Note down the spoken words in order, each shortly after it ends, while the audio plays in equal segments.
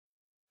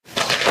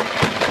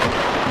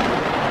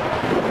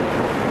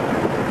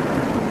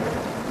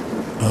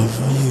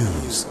of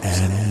Muse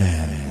and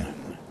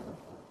Men.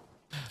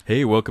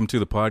 Hey, welcome to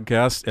the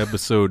podcast,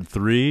 episode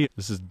 3.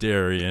 This is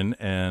Darian,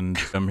 and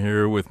I'm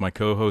here with my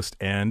co-host,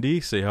 Andy.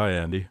 Say hi,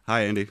 Andy.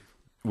 Hi, Andy.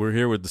 We're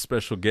here with the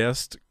special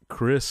guest,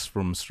 Chris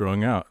from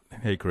Strung Out.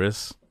 Hey,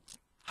 Chris.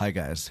 Hi,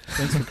 guys.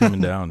 Thanks for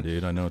coming down,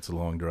 dude. I know it's a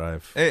long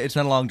drive. It's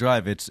not a long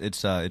drive. It's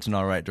an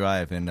all right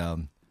drive,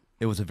 and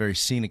it was a very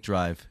scenic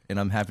drive, and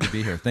I'm happy to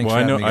be here. Thanks for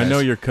having me, guys. I know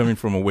you're coming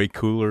from a way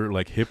cooler,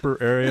 like hipper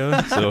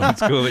area, so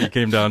it's cool that you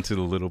came down to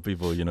the little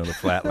people, you know, the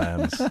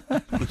flatlands.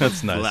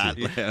 That's nice.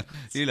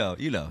 Flatlands. You know,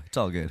 it's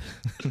all good.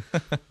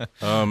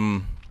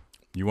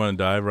 You want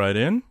to dive right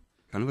in?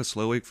 Kind of a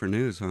slow week for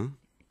news, huh?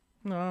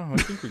 No, I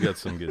think we got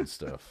some good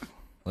stuff.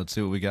 Let's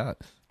see what we got.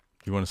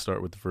 You want to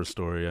start with the first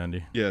story,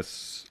 Andy?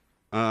 Yes.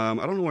 I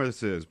don't know where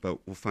this is, but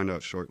we'll find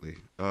out shortly.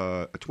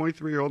 A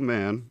 23-year-old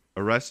man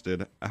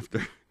arrested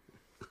after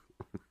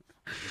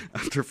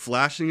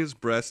flashing his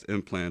breast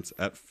implants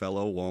at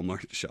fellow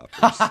Walmart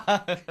shoppers.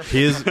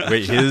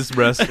 His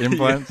breast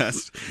implants?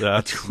 Yes.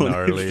 That's a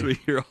gnarly.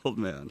 23-year-old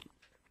man.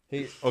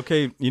 Hey,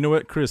 okay, you know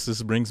what, Chris?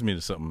 This brings me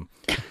to something.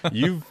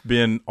 You've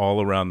been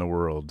all around the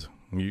world.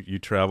 You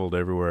traveled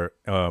everywhere.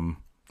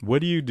 What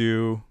do you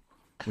do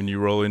when you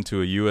roll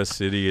into a U.S.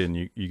 city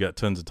and you got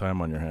tons of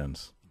time on your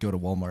hands? Go to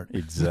Walmart.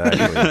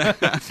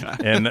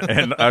 Exactly.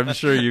 and I'm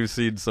sure you've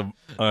seen some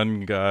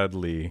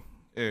ungodly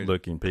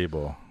looking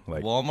people.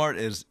 Like Walmart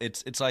is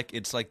it's like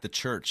the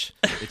church.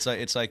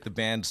 It's like the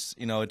bands.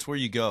 You know, it's where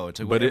you go. It's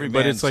like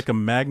but it's like a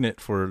magnet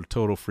for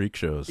total freak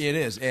shows. It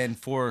is, and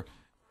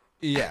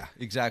yeah,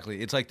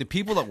 exactly. It's like the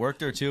people that work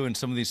there too in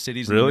some of these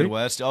cities in Really? the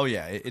Midwest. Oh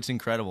yeah, it's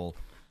incredible,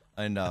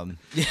 and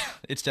yeah,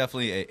 it's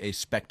definitely a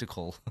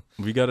spectacle.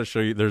 We got to show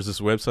you. There's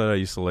this website I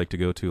used to like to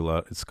go to a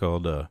lot. It's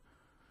called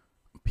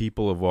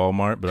People of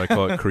Walmart, but I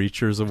call it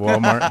Creatures of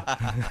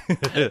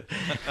Walmart.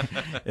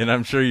 And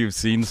I'm sure you've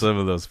seen some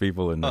of those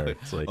people in there.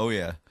 It's like, oh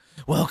yeah,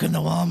 welcome to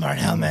Walmart.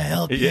 How may I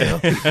help you? Yeah.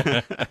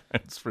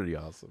 It's pretty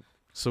awesome.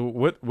 So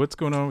what's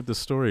going on with the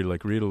story?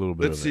 Like, read a little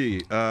bit. Let's of it.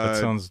 see. That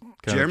sounds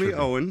kind Jeremy of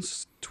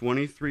Owens,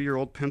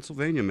 23-year-old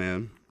Pennsylvania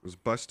man, was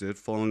busted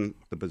following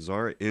the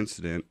bizarre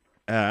incident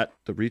at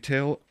the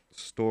retail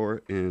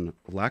store in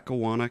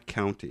Lackawanna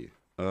County.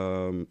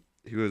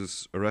 He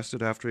was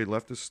arrested after he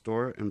left the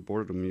store and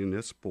boarded a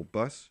municipal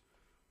bus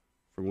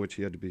from which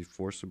he had to be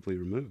forcibly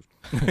removed.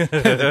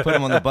 They put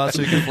him on the bus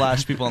so he can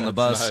flash people on the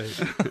bus.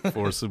 Nice.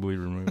 Forcibly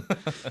removed.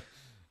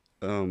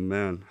 Oh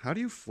man, how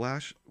do you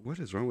flash? What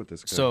is wrong with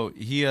this guy? So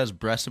he has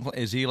breast implant.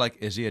 Is he a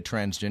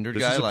transgender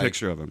this guy? is a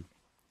picture of him.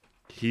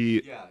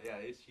 He's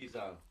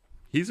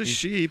a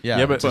sheep.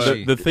 Yeah, but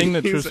the thing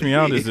that he's trips a me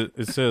out he. is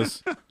it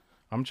says,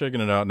 I'm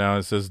checking it out now.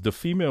 It says the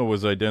female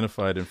was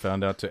identified and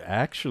found out to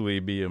actually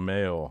be a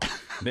male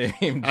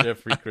named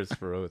Jeffrey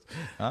Christopher Oates.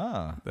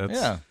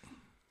 Yeah.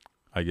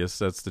 I guess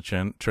that's the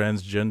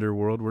transgender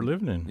world we're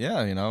living in.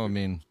 Yeah, you know, I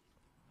mean,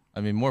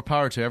 more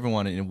power to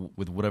everyone, you know,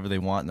 with whatever they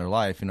want in their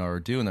life, you know, or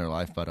do in their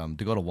life. But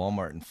to go to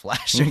Walmart and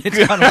flash it, it's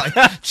kind of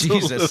like,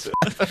 Jesus,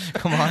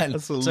 come on.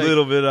 That's a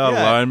little bit out of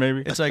line,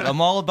 maybe. It's like,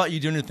 I'm all about you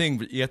doing your thing,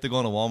 but you have to go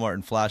into Walmart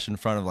and flash in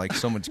front of like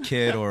someone's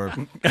kid, or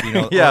you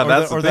know, yeah, or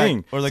that's the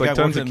thing. Or the it's guy like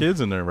tons working, of kids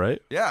in there, right?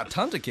 Yeah,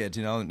 tons of kids.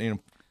 You know,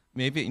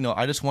 maybe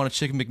I just want a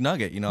chicken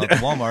McNugget. You know, at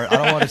Walmart, I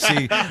don't want to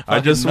see. I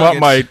just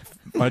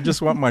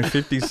want my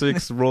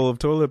 56 roll of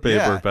toilet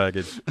paper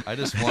package. I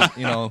just want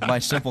my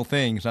simple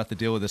things, not to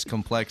deal with this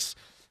complex,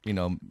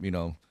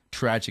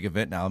 tragic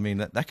event. Now, I mean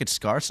that could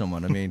scar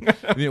someone. I mean,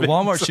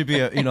 Walmart should be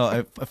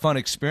a fun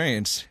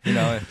experience. You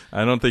know,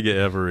 I don't think it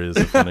ever is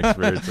a fun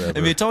experience. Ever,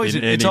 I mean, it's always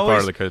in any part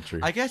of the country.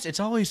 I guess it's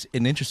always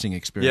an interesting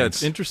experience. Yeah,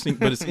 it's interesting,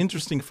 but it's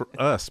interesting for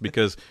us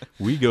because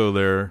we go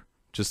there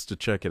just to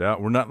check it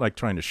out. We're not like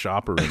trying to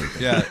shop or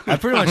anything. Yeah, I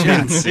pretty much.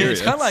 Yeah,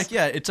 it's kind of like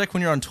it's like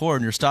when you're on tour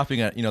and you're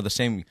stopping at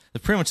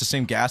pretty much the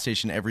same gas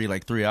station every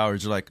like 3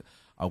 hours. You're like,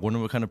 I wonder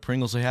what kind of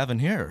Pringles they have in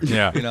here.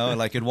 Yeah.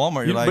 Like at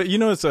Walmart, you're like... But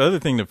it's the other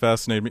thing that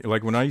fascinated me.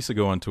 Like when I used to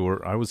go on tour,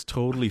 I was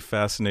totally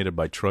fascinated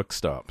by truck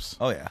stops.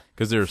 Oh, yeah.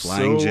 Because they're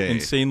Flying so J.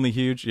 insanely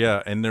huge.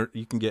 Yeah, and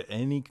you can get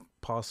any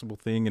possible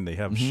thing, and they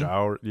have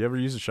shower. You ever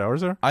use the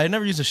showers there? I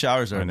never used the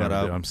showers there, I never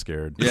but... do. I'm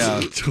scared. Yeah.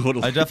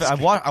 Totally.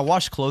 I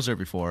washed clothes there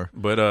before.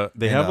 But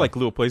they have like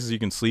little places you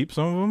can sleep,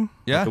 some of them.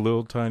 Yeah. Like a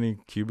little tiny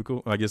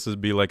cubicle. I guess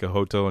it'd be like a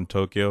hotel in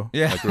Tokyo.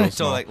 Yeah. Like real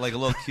So small. like a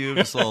little cube,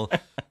 just a little...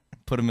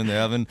 Put them in the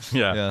oven.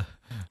 Yeah. Yeah.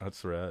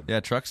 That's rad. Yeah,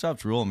 truck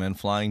stops rule, man.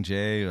 Flying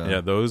J. Yeah,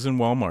 those in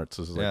Walmarts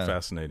is like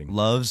fascinating.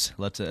 Loves.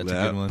 That's a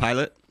good one.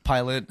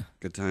 Pilot.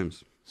 Good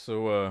times.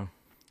 So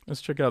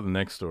let's check out the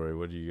next story.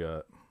 What do you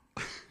got?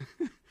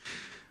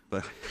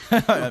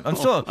 I'm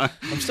still in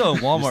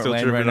Walmart still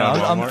land right tripping now.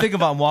 on I'm Walmart? thinking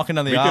about walking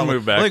down the aisle. We can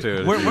move back like,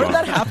 to it. Where did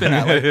that happen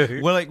at?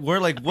 We're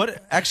like,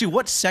 what? Actually,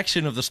 what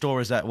section of the store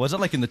was that? Was it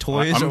like in the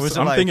toys, or was it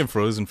I'm like? thinking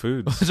frozen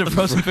foods. Was it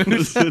frozen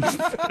foods?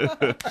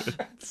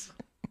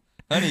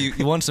 Honey,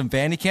 you want some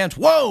fanny cans?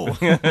 Whoa!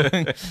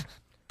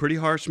 Pretty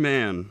harsh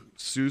man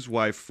sues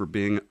wife for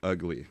being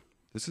ugly.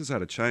 This is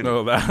out of China.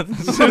 No,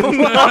 that's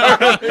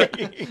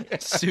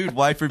Sued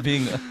wife for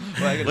being.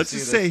 Let's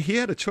just say he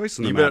had a choice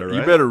in the you matter,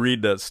 right? better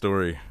read that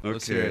story.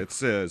 Let's Okay, hear it. it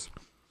says,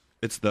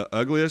 It's the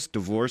ugliest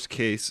divorce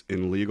case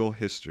in legal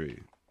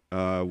history.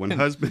 When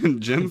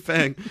husband Jim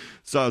Fang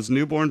saw his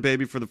newborn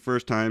baby for the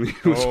first time,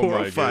 he was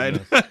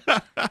horrified.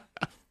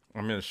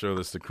 I'm going to show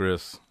this to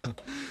Chris.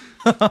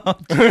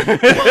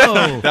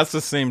 Whoa. That's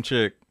the same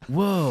chick.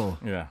 Whoa.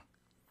 Yeah.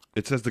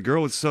 It says the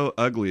girl was so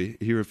ugly,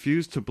 he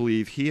refused to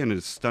believe he and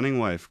his stunning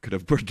wife could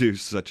have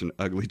produced such an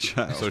ugly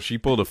child. So she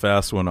pulled a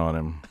fast one on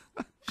him.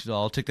 She's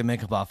all, I'll take the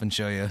makeup off and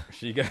show you.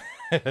 She got.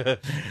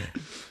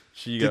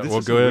 Dude,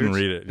 Well, go ahead and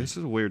read it. This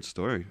is a weird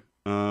story.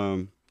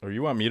 Or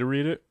you want me to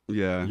read it?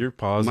 Yeah. You're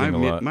pausing a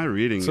lot. My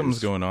reading Something's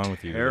is going on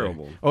with you.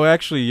 terrible. Today. Oh,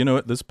 actually, you know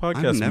what? This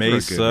podcast never may a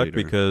good suck reader.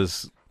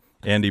 because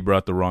Andy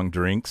brought the wrong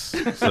drinks.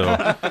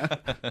 So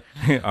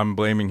I'm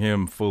blaming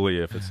him fully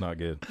if it's not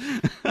good.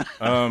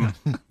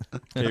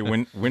 Okay,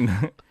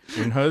 when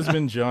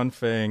husband John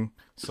Fang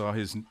saw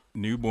his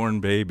newborn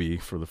baby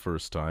for the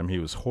first time, he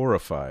was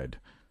horrified.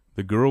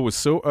 The girl was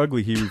so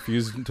ugly he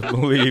refused to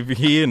believe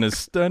he and his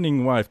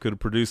stunning wife could have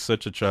produced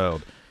such a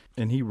child.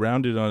 And he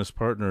rounded on his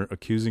partner,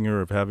 accusing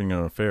her of having an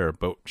affair,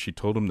 but she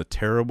told him the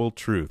terrible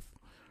truth.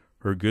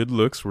 Her good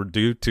looks were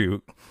due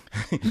to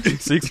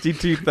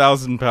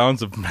 62,000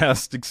 pounds of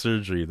plastic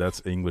surgery.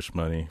 That's English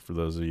money for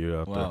those of you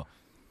out there.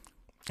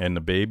 And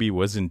the baby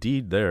was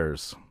indeed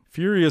theirs.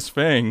 Furious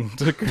Fang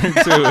took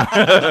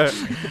her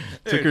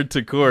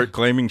to court,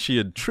 claiming she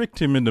had tricked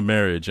him into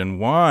marriage and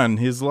won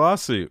his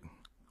lawsuit.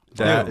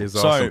 That is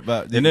awesome. Sorry,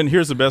 but and then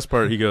here's the best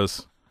part. He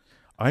goes,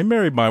 I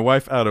married my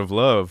wife out of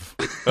love.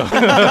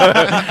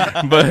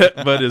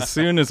 but as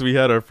soon as we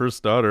had our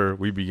first daughter,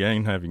 we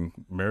began having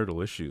marital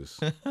issues.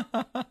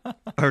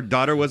 Her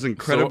daughter was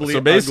incredibly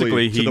so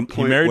basically, ugly to the he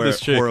point married where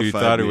this it chick who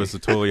horrified thought it me. was a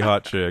totally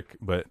hot chick,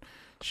 but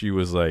she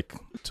was like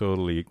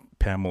totally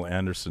Pamela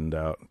Andersoned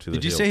out to the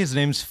did you hilt. say his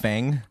name's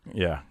Fang?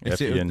 Yeah,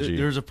 F-E-N-G.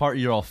 There's a part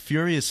you're all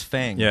Furious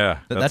Fang. Yeah,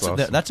 that's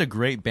awesome. That's a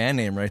great band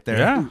name right there.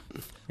 Yeah.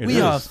 We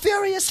are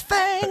Furious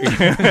Fang.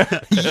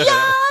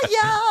 yeah.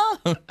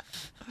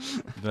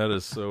 That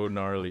is so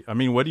gnarly. I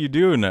mean, what do you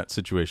do in that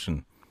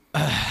situation?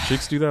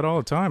 Chicks do that all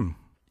the time.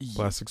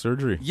 Plastic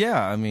surgery.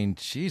 Yeah, I mean,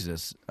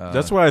 Jesus.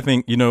 That's why I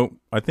think you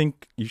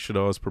should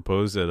always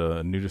propose at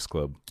a nudist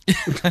club.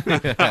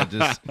 Yeah,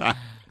 just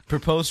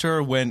propose to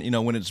her when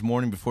it's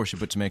morning before she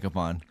puts makeup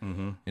on.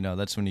 Mm-hmm.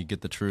 That's when you get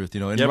the truth.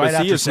 And yeah, right but see,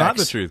 after it's sex, not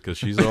the truth because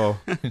she's all.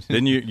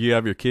 Then you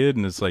have your kid,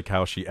 and it's like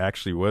how she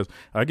actually was.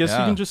 I guess you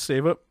can just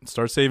save up,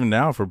 start saving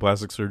now for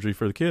plastic surgery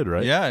for the kid,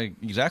 right? Yeah,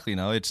 exactly.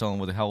 It's on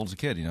with how old's the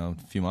kid? A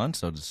few months.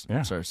 So just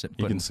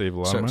you can save a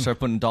lot of money. Start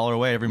putting $1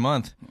 away every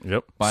month.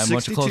 Yep. Buy a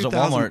bunch of clothes at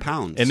Walmart.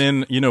 Pounds. And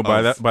then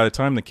by the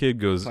time the kid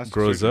grows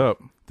surgery.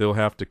 up, they'll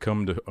have to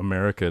come to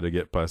America to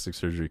get plastic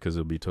surgery because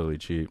it'll be totally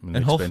cheap and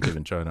expensive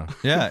in China.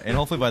 Yeah, and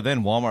hopefully by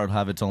then Walmart will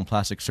have its own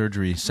plastic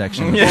surgery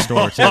section in the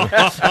store too.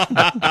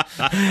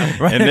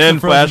 Right, and then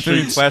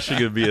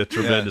flashing would be a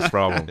tremendous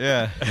problem.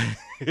 Yeah.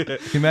 Can you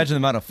imagine the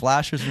amount of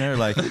flashers in there?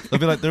 Like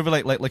there'll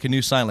be like a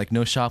new sign, like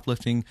no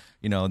shoplifting,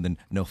 and then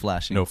no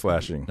flashing. No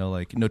flashing.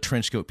 No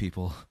trench coat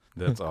people.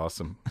 That's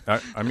awesome.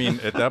 I mean,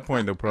 at that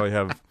point they'll probably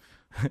have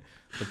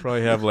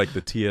like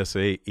the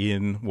TSA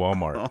in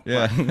Walmart.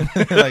 Yeah.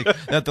 Like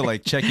they have to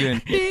check you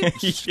in.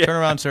 Turn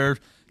around, sir.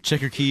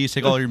 Check your keys.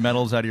 Take all your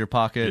medals out of your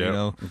pocket.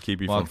 And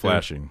keep you from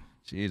flashing.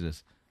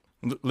 Jesus.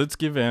 Let's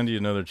give Andy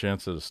another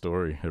chance at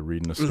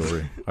reading a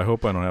story. I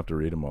hope I don't have to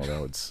read them all.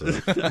 That would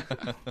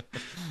suck.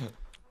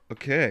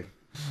 Okay.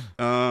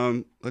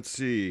 Let's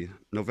see.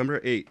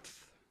 November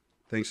 8th.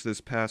 Thanks to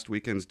this past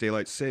weekend's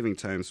daylight saving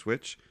time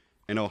switch,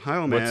 an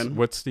Ohio man.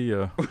 What's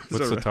the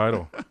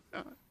title?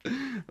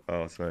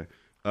 Oh, sorry.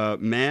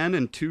 Man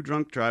and 2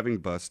 drunk driving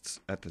busts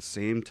at the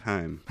same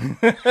time.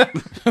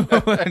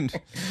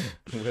 The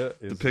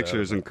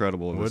picture is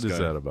incredible. What is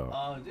that about?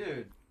 Oh,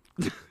 dude.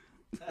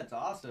 That's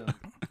awesome.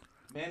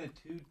 Man and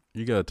 2.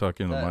 You got to talk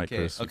into the mic,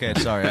 Chris. Okay,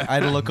 sorry. I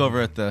had to look over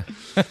at the...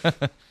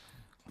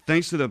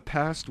 Thanks to the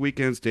past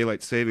weekend's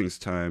daylight savings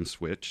time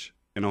switch,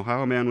 an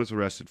Ohio man was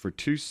arrested for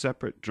 2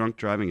 separate drunk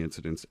driving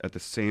incidents at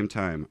the same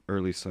time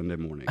early Sunday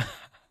morning.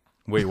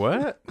 Wait,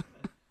 what?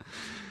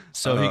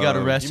 So he got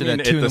arrested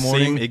at 2 in the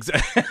morning?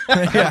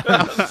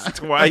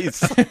 Twice.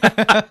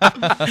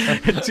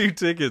 2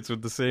 tickets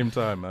at the same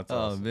time. That's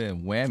awesome. Oh,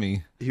 man.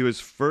 Whammy. He was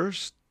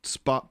first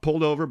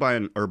pulled over by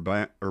an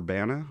Urbana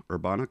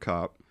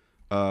cop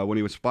when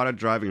he was spotted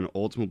driving an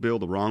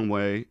Oldsmobile the wrong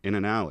way in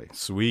an alley.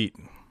 Sweet.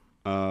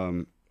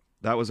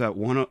 That was at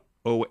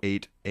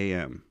 1:08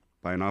 a.m.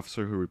 by an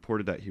officer who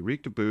reported that he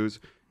reeked of booze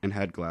and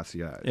had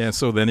glassy eyes. Yeah,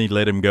 so then he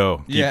let him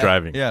go. Keep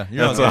driving. Yeah,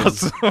 that's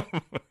awesome.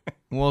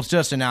 Well, it's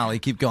just an alley.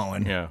 Keep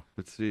going. Yeah.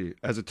 Let's see.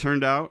 As it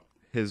turned out,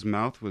 his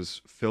mouth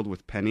was filled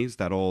with pennies,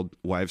 that old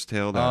wives'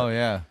 tale that, oh,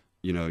 yeah.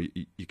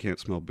 You can't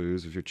smell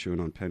booze if you're chewing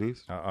on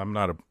pennies. I'm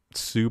not a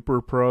super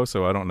pro,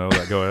 so I don't know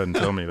that. Go ahead and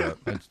tell me that.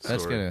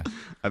 That's going to...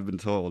 I've been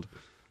told.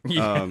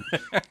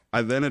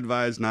 I then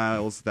advised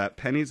Niles that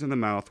pennies in the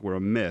mouth were a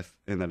myth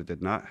and that it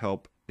did not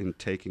help in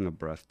taking a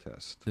breath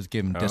test. Just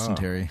give him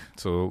dysentery.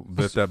 So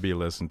let that be a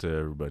lesson to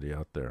everybody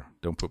out there.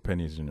 Don't put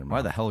pennies in your mouth.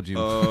 Why the hell would you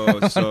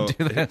Oh, so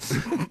do that?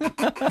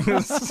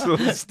 It's so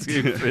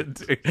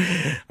stupid.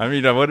 I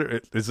mean, I wonder,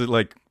 is it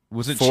like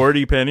Was it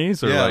 40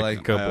 pennies or Yeah, like like,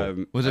 a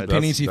couple? Was it That's-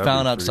 pennies he that'd be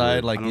found pretty outside,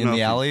 weird. like I don't in know the if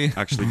he alley?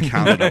 Actually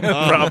counted them.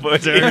 Probably.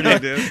 Dirty,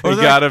 dude. It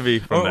gotta be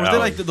from Or the were they alley.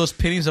 like those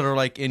pennies that are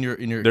like in your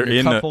They're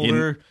in cup a- in-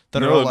 holder that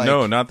no, are like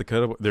no, not the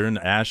cut. They're in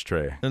the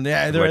ashtray. and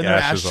they're like in their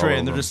ashes all ashtray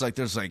and over they're them. just like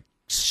there's like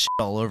shit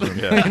all over them.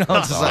 Yeah, You know,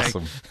 that's it's just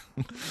awesome.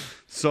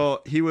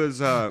 So he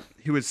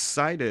was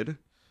cited,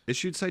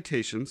 issued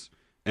citations,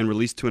 and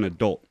released to an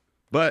adult.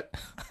 But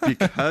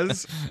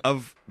because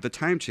of the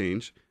time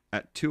change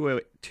at 2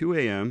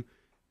 a.m.,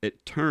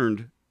 it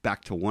turned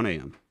back to 1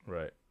 a.m.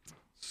 Right.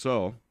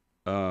 So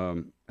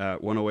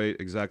at 1:08,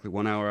 exactly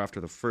 1 hour after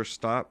the first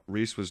stop,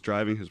 Reese was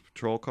driving his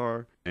patrol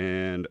car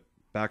and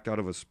backed out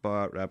of a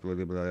spot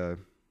rapidly.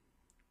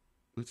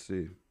 Let's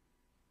see.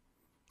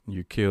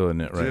 You're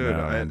killing it right Dude,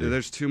 now, Andy.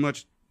 there's too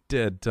much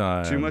Dead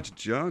time.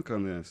 junk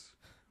on this.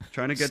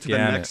 Trying to get to the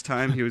Scan next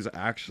time he was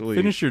actually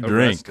Finish your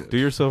arrested. drink. Do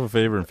yourself a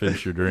favor and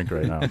finish your drink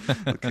right now.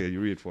 Okay, you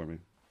read for me.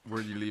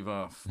 Where'd you leave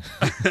off?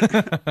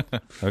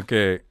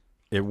 Okay.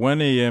 At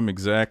 1 a.m.,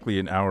 exactly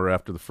an hour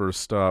after the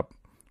first stop,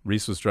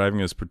 Reese was driving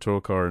his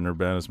patrol car in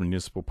Urbana's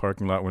municipal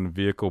parking lot when a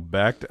vehicle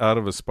backed out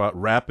of a spot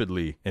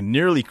rapidly and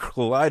nearly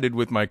collided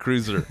with my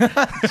cruiser.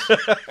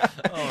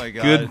 Oh my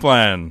god. Good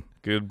plan.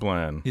 Good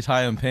plan. He's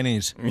high on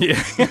pennies.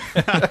 Yeah.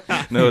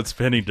 No, it's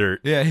penny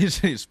dirt. Yeah,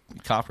 he's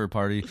copper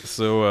party.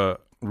 So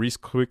Reese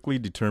quickly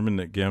determined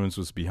that Gammons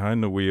was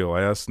behind the wheel.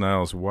 I asked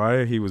Niles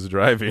why he was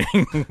driving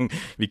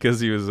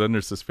because he was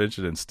under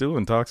suspension and still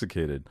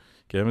intoxicated.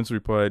 Gammons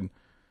replied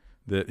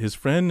that his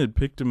friend had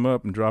picked him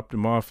up and dropped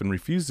him off and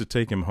refused to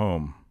take him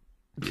home.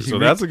 So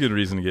that's a good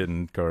reason to get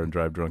in the car and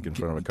drive drunk in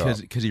front of a cop.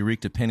 Because he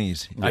reeked of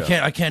pennies.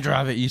 Yeah. I can't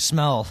drive it. You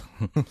smell.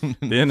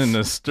 Then, in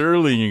a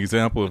sterling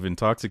example of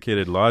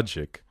intoxicated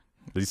logic,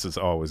 this is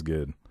always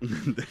good,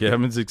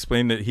 Gammons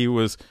explained that he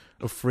was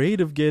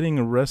afraid of getting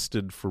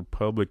arrested for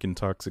public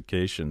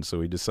intoxication, so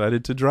he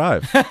decided to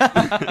drive.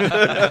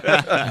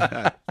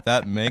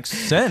 That makes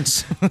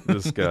sense.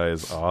 This guy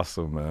is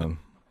awesome, man.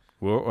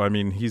 Well, I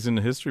mean, he's in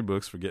the history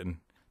books for getting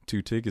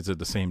 2 tickets at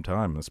the same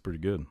time. That's pretty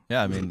good.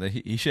 Yeah, I mean,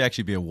 he should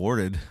actually be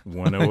awarded.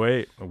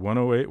 108,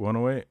 108,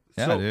 108.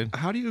 Yeah, So dude.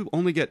 how do you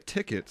only get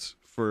tickets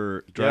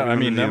for Yeah, driving I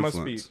mean, under the that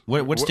must be.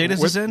 influence? What state is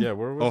this in? Yeah,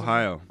 where was it?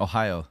 Ohio.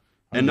 Ohio.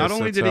 And I not guess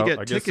only that's did he how- get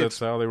I guess tickets, that's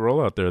how they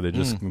roll out there. They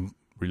just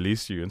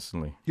release you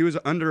instantly. he was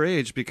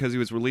underage because he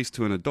was released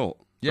to an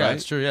adult. Yeah, right?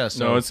 it's true. Yeah.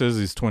 So No, it says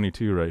he's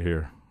 22 right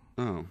here.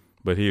 Oh.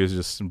 But he was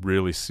just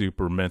really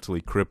super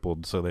mentally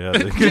crippled, so they had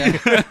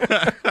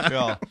to.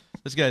 yeah,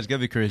 this guy's gotta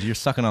be crazy. You're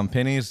sucking on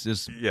pennies.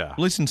 Just Yeah.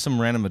 releasing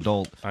some random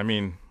adult. I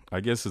mean,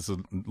 I guess it's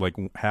like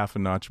half a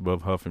notch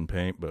above huff and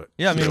paint, but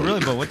Yeah, I mean, really,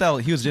 but what the hell?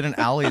 He was in an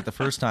alley at the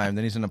first time,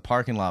 then he's in a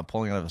parking lot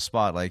pulling out of a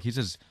spot. Like, he's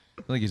just,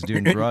 I feel like he's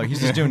doing drugs. He's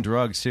just doing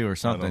drugs, too, or I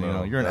something. don't You know.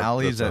 know, you're in That-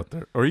 alleys that's at out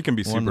there. Or you can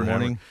be 1 in super the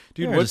morning. hammered.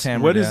 Dude, Yeah, what just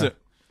hammered, what is yeah. it?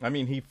 I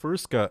mean, he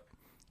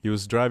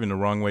was driving the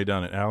wrong way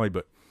down an alley,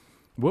 but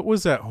what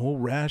was that whole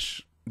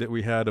rash that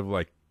we had of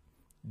like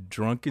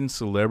drunken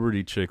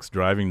celebrity chicks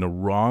driving the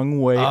wrong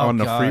way on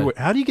the God. freeway?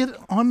 How do you get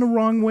on the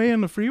wrong way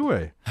on the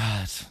freeway?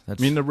 That's I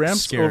mean, the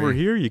ramps scary. over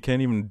here, you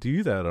can't even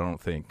do that, I don't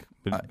think.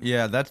 But,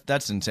 Yeah,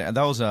 that's insane.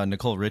 That was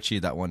Nicole Richie.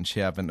 That one she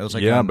happened. It was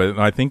like yeah, but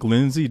I think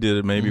Lindsay did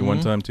it maybe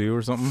one time too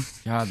or something.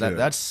 God,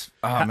 that's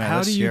oh man. How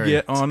that's do you scary.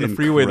 get on It's the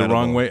freeway the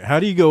wrong incredible. way? How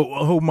do you go,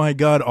 oh my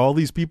God, all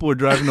these people are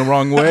driving the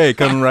wrong way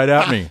coming right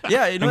at me?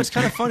 Yeah, you know, it's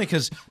kind of funny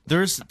because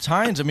there's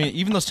times. I mean,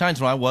 even those times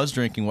when I was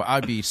drinking, where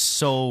I'd be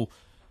so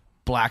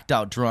blacked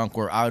out drunk,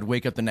 where I would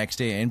wake up the next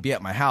day and be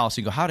at my house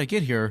and go, "How'd I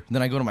get here?" And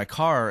then I go to my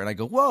car and I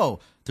go, "Whoa."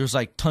 There's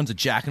like tons of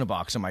Jack in the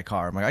Box in my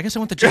car. I'm like, I guess I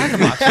went to Jack in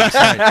the Box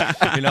last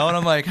night, you know. And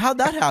I'm like, how'd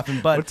that happen?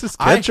 But What's this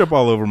ketchup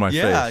all over my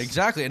yeah, face?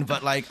 exactly. And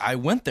but like, I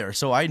went there,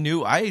 so I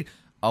knew I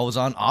was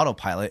on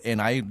autopilot,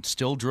 and I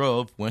still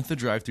drove, went to the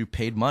drive-through,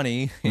 paid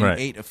money, and Right.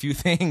 ate a few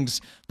things.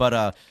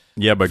 But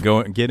Yeah, but getting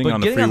But on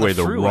the getting on the freeway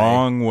the freeway,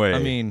 wrong way, I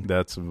mean-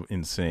 that's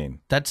insane.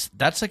 that's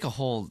like a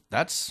whole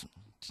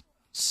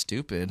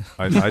stupid.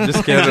 I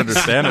just can't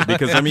understand it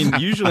because, I mean,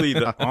 usually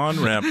the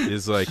on-ramp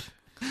is like,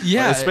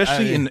 Yeah,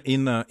 especially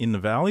in the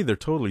valley, they're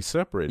totally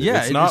separated. Yeah,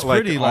 it's it not was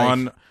like pretty, like-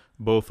 on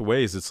both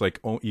ways. It's like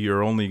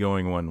you're only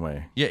going one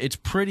way. Yeah, it's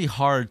pretty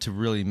hard to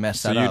really mess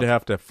So that you'd up.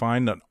 have to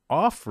find an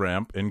off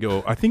ramp and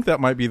go, I think that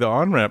might be the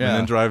on ramp, and Yeah.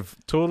 then drive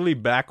totally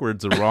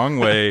backwards the wrong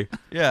way.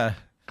 yeah,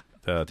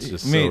 That's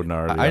just I mean, so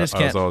gnarly. I just I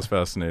was can't- always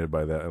fascinated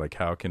by that. Like,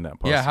 how can that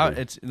possibly? yeah. How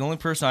it's the only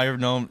person I ever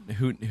known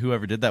who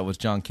ever did that was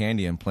John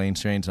Candy in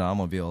Planes, Trains, and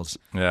Automobiles.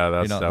 Yeah,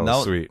 You know, that and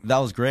was sweet. That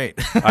was great.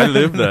 I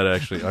lived that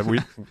actually.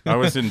 I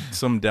was in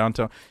some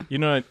downtown. You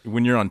know,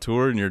 when you're on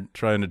tour and you're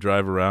trying to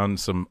drive around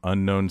some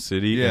unknown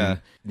city, Yeah.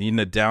 and in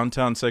the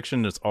downtown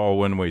section, it's all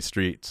one-way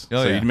streets.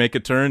 Oh, so yeah. you'd make a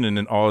turn, and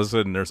then all of a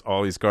sudden, there's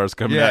all these cars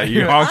coming Yeah, at you,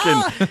 you're-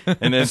 honking,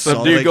 and then some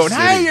Salt dude Lake going,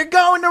 City. "Hey, you're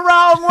going the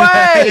wrong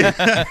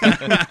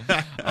way!"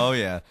 Oh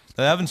yeah,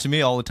 that happens to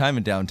me all the time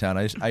in downtown.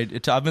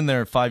 I've been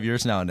there 5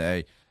 years now,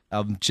 and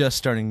I'm just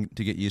starting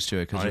to get used to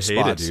it because I there's hate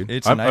spots. it, dude.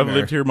 It's a nightmare. I've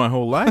lived here my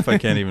whole life. I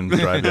can't even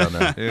drive down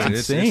there. Dude, It's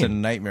it's a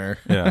insane. nightmare.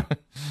 Yeah.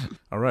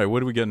 All right. What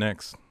do we get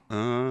next?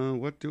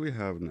 What do we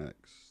have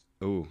next?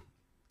 Oh,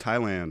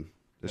 Thailand.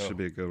 This should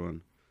be a good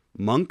one.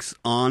 Monks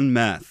on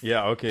meth.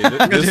 Yeah. Okay.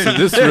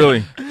 This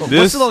really. What's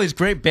This with all these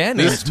great band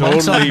names? this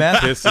Monks on totally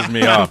Meth? pisses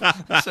me off.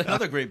 That's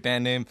another great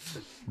band name.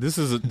 This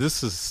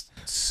is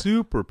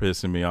super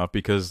pissing me off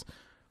because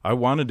I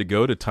wanted to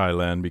go to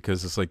Thailand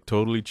because it's like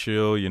totally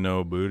chill,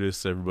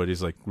 Buddhists,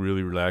 everybody's like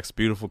really relaxed,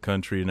 beautiful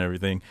country and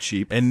everything.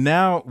 Cheap. And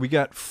now we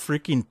got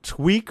freaking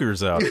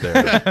tweakers out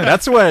there.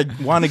 That's why I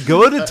want to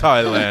go to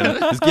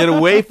Thailand, is get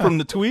away from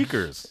the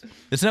tweakers.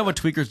 Isn't that what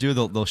tweakers do?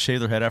 They'll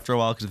shave their head after a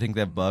while because they think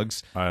they have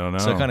bugs. I don't know.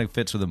 So it kind of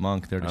fits with a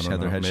monk. They're I just don't have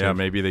their know. head Yeah, shaved.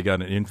 maybe they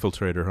got an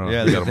infiltrator, huh?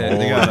 Yeah, they got a mole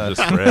they got and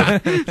just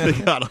spread. They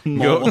got a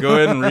mole. Go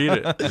ahead and read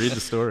it. Read the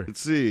story.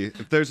 Let's see.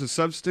 If there's a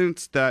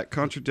substance that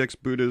contradicts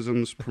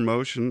Buddhism's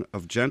promotion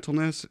of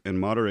gentleness and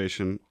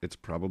moderation, it's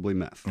probably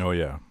meth. Oh,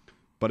 yeah.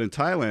 But in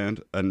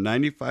Thailand, a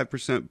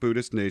 95%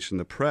 Buddhist nation,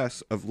 the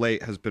press of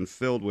late has been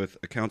filled with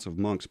accounts of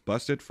monks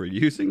busted for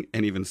using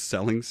and even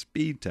selling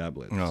speed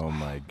tablets. Oh,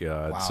 my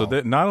God. Wow. So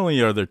that not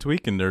only are they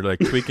tweaking, they're like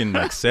tweaking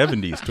like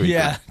 70s tweaking.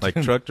 Yeah.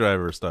 Like truck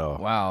driver style.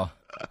 Wow.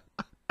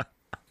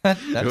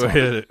 That's Go all.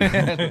 ahead.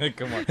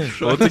 Come on.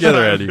 Pull it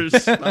together, Eddie.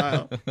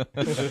 Style.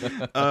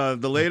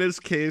 The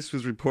latest case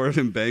was reported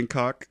in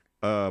Bangkok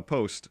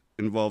Post.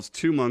 Involves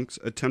 2 monks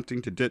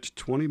attempting to ditch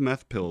 20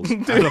 meth pills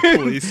at a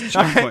police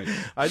checkpoint.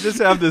 I just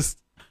have this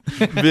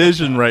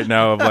vision right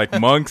now of like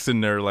monks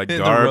in their like In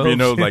the garb,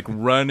 robes. like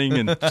running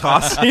and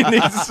tossing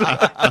these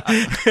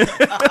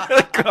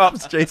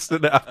cops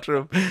chasing after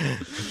them.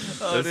 It's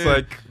dude.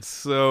 like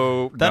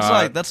so.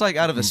 That's like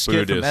out of a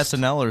skit from Buddhist.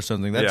 SNL or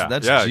something.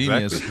 That's yeah,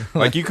 genius. Exactly.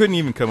 Like you couldn't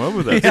even come up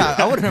with that. Yeah,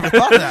 I would have never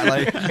thought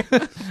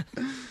that.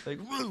 Like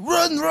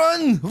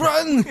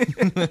run.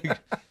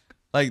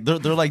 Like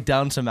they're like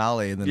down some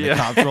alley, and then the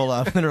cops roll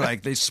up, and they're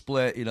like they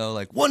split.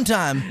 Like one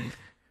time,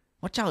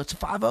 watch out, it's a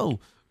 5-0.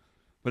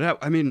 But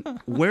I mean,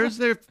 where's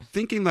their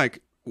thinking?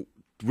 Like,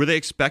 were they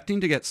expecting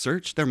to get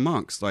searched? They're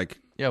monks. Like,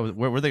 Yeah,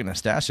 where were they gonna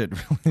stash it?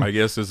 I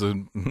guess it's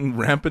a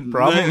rampant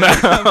problem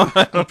now.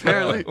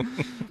 apparently.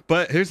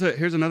 But here's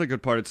another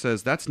good part. It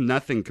says that's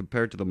nothing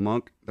compared to the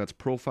monk that's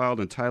profiled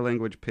in Thai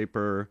language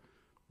paper.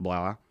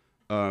 Blah.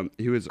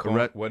 He was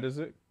What is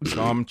it?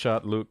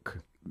 Kamchat Luke.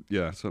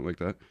 Yeah, something like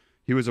that.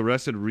 He was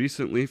arrested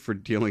recently for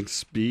dealing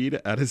speed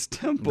at his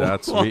temple.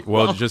 That's sweet.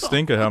 Well, just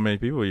think of how many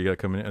people you got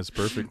coming in. It's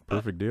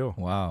perfect deal.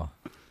 Wow.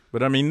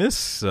 But I mean, this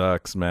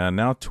sucks, man.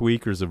 Now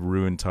tweakers have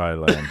ruined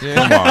Thailand.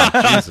 Come on,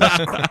 Jesus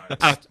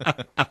Christ.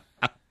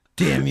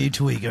 Damn you,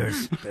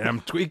 tweakers!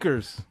 Damn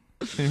tweakers.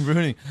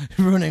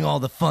 ruining all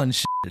the fun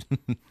shit.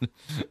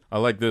 I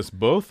like this.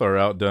 Both are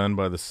outdone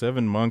by the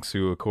 7 monks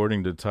who,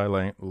 according to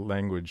Thai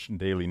language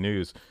Daily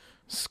News,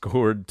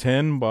 scored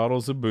 10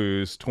 bottles of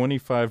booze,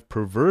 25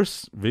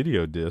 perverse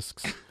video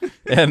discs,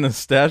 and a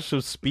stash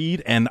of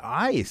speed and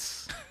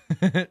ice.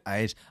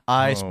 Ice,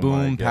 Oh,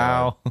 boom, my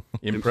pow. God.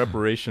 In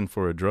preparation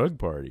for a drug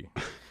party.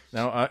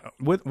 Now,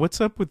 what's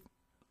up with?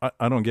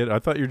 I don't get it. I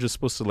thought you're just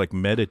supposed to like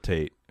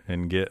meditate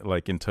and get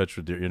like in touch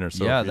with your inner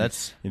self. Yeah,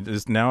 that's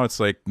now it's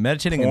like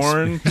meditating and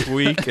porn,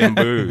 tweak, and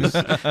booze.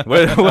 I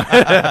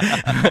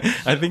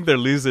think they're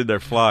losing their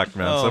flock,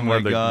 man. Oh, Somewhere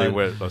my they God.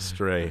 went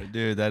astray.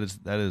 Dude, that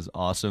is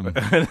awesome.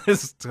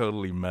 It's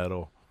totally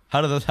metal.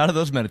 How do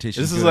those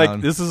meditations? This is go like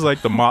down? this is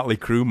like the Motley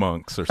Crue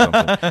monks or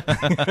something.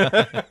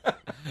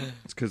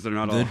 It's because they're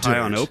not all high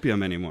on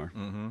opium anymore.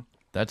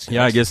 That's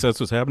Yeah, I guess that's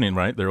what's happening,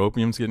 right? Their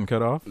opium's getting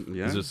cut off.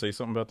 Yeah. Does it say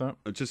something about that?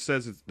 It just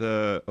says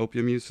the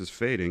opium use is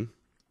fading,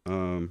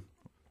 and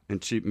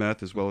cheap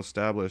meth is well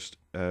established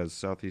as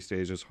Southeast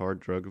Asia's hard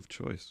drug of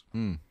choice.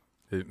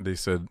 They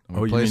said,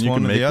 "Oh, you Replace mean you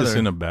one can with make the this other."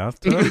 in a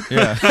bathtub?"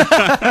 Yeah.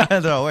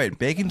 Oh wait,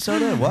 baking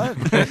soda? What?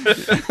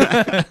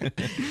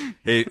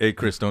 Hey,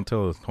 Chris, don't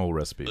tell the whole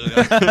recipe.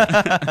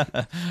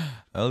 I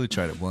only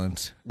tried it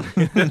once.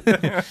 Then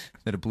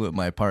it blew up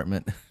my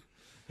apartment.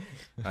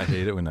 I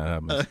hate it when that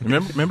happens.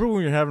 Remember when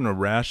we were having a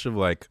rash of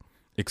like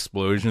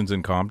explosions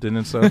in Compton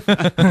and stuff?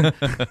 I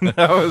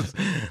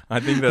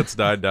think that's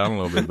died down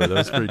a little bit, but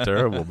that's pretty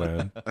terrible,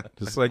 man.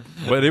 Just like,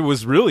 but it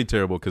was really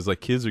terrible because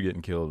like kids are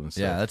getting killed and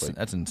stuff. Yeah, Like,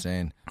 that's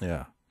insane.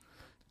 yeah.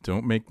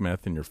 Don't make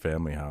meth in your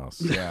family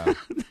house. Yeah,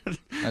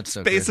 that's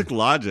so Basic good.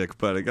 logic,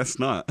 but I guess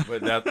not.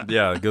 But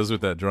it goes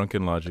with that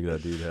drunken logic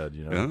that dude had.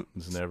 Yeah.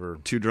 It's never.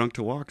 Too drunk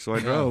to walk, so I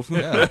drove.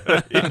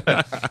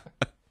 Yeah.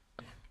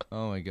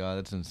 Oh my God,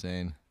 that's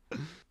insane.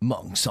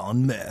 Monks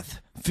on meth,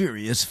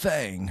 Furious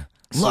Fang,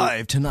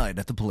 live tonight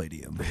at the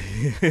Palladium.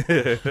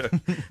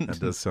 That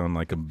does sound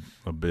like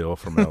a bill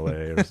from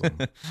L.A. or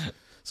something.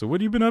 So what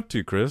have you been up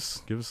to,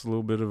 Chris? Give us a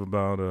little bit of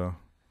about.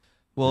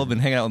 Well, I've been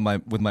hanging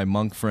out with my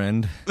monk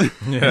friend.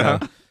 Yeah.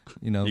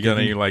 You got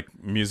any like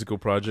musical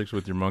projects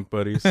with your monk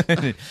buddies?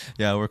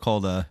 Yeah, we're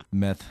called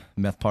meth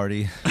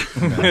party.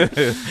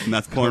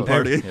 Meth porn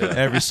party.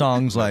 Every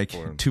song's like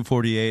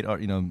 248 or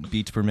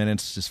beats per minute.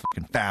 It's just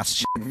fucking fast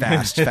shit.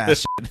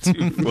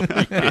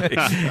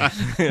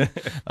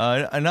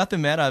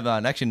 Nothing, man.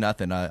 Actually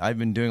nothing. I've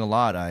been doing a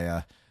lot.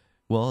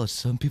 Well, as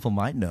some people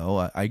might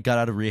know, I got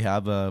out of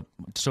rehab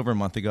just over a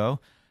month ago.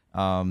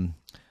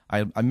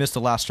 I missed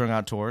the last Strung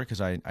Out tour because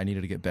I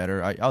needed to get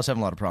better. I was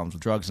having a lot of problems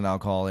with drugs and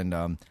alcohol, and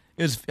I've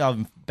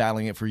been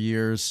battling it for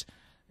years.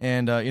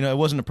 And it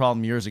wasn't a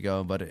problem years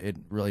ago, but it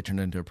really turned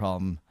into a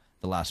problem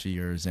the last few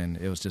years, and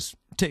it was just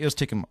it was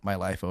taking my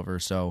life over.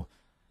 So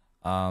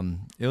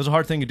it was a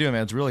hard thing to do,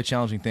 man. It's a really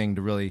challenging thing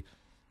to really,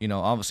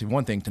 obviously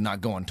one thing to not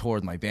go on tour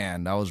with my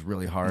band. That was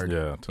really hard.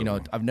 Yeah,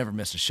 totally. I've never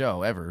missed a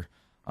show ever.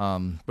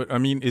 But I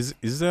mean,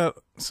 is that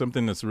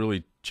something that's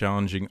really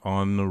challenging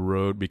on the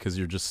road because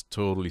you're just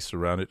totally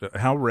surrounded?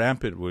 How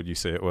rampant would you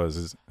say it was?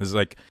 Is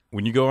like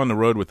when you go on the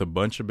road with a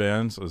bunch of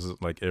bands, is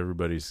it like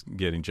everybody's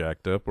getting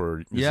jacked up,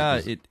 or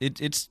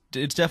it's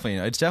definitely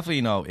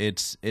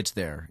it's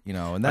there,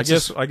 and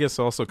that's I guess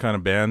also kind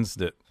of bands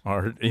that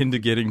are into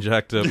getting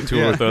jacked up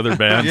tour with other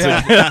bands.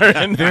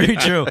 Very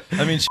true.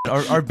 I mean,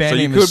 our band. So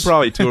you name could is,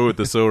 probably tour with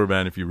the sober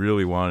band if you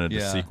really wanted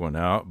to seek one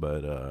out,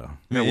 but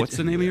what's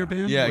the name of your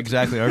band? Yeah,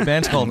 exactly. Our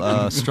band's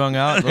called Strung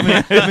Out. Let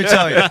me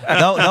tell you,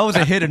 that was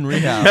a hit in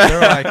rehab.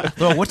 They're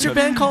like, "What's your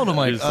band called?" I'm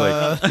like,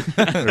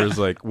 There's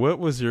like, what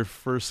was your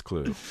first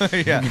clue?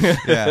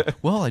 yeah.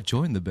 Well, I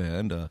joined the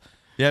band.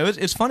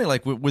 It's funny.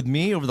 Like with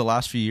me over the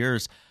last few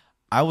years,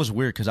 I was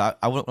weird because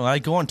when I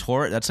go on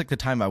tour, that's like the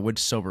time I would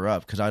sober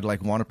up because I'd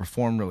like want to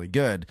perform really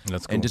good.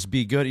 That's cool. And just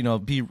be good.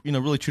 Be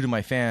really true to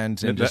my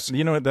fans and just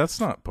that's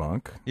not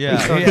punk. Yeah.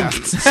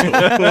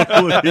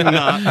 Totally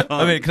not.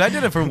 I mean, because I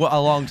did it for a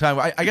long time.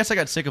 I guess I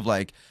got sick of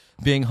like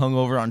being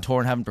hungover on tour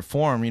and having to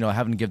perform,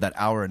 having to give that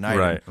hour a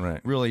night.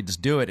 Right. Really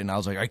just do it. And I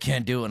was like, I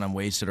can't do it when I'm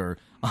wasted or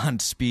on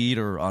speed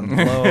or on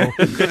blow,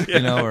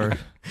 or on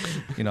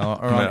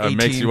 18. It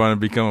makes you want to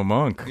become a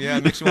monk. Yeah,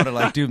 it makes you want to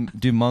like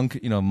do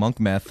monk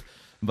meth.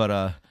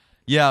 But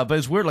but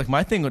it's weird. Like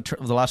my thing with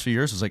the last few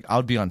years was like I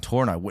would be on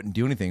tour and I wouldn't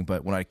do anything.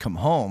 But when I come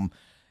home,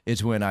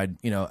 is when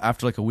I'd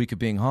after like a week of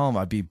being home,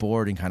 I'd be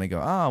bored and kind of go,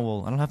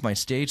 well, I don't have my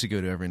stage to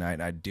go to every night,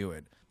 and I'd do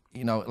it.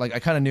 Like I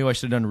kind of knew I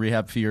should have done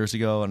rehab a few years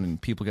ago,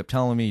 and people kept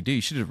telling me, dude,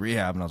 you should do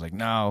rehab, and I was like,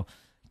 no.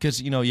 Because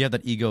you have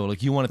that ego,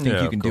 like you want to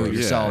think you can do it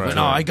yourself. Yeah, right,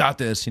 No, I got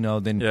this.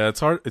 Then it's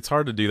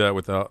hard to do that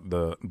without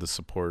the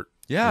support.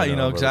 Yeah,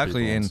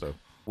 exactly, and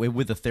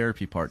with the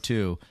therapy part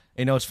too.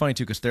 It's funny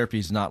too because therapy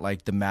is not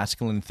like the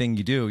masculine thing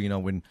you do.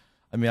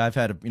 I've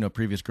had a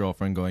previous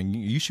girlfriend going,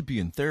 you should be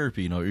in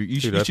therapy. You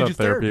should do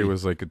therapy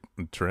was like a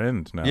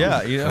trend now.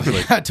 Yeah,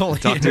 like,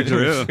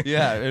 totally.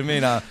 Yeah, I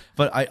mean,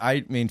 but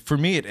I mean, for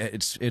me,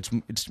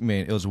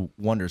 it was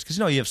wonders because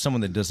you have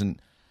someone that doesn't.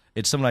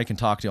 It's someone I can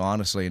talk to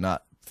honestly,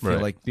 not feel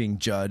like being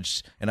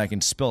judged, and I can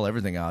spill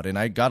everything out. And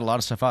I got a lot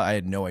of stuff out I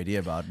had no idea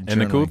about.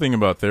 And the cool thing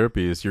about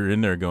therapy is you're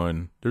in there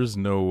going, there's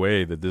no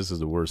way that this is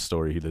the worst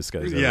story this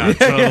guy's ever. Yeah,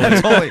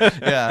 totally.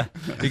 Yeah,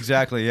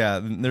 exactly. Yeah,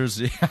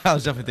 I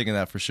was definitely thinking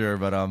that for sure.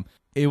 But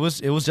it was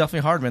definitely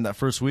hard, man. That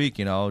first week,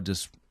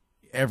 just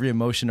every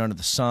emotion under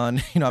the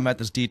sun. I'm at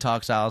this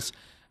detox house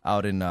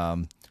out in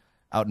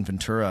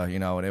Ventura,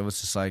 and it was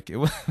just like it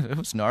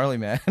was gnarly,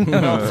 man. And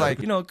I was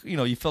like,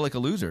 you feel like a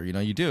loser,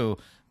 you do.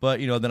 But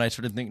then I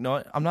started thinking,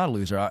 no, I'm not a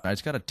loser. I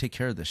just got to take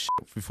care of this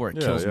shit before it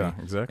kills me.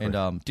 Exactly.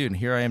 And dude,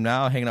 here I am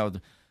now, hanging out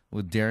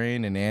with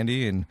Darian and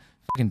Andy and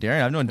fucking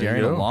Darian. I've known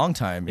Darian a long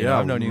time.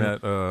 I've known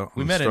you.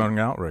 We met Strung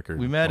Out record.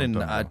 We met in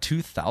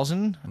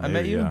 2000. I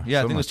met you. Yeah,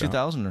 I think it was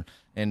 2000.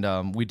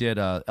 And we did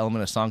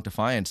Element of Song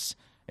Defiance,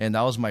 and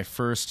that was my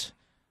first.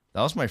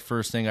 That was my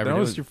first thing I ever did. That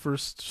was your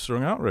first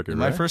Strung Out record,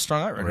 My right? first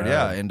Strung Out record, right.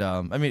 Yeah. And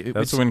I mean,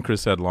 that's when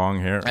Chris had long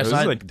hair. It was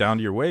like down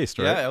to your waist,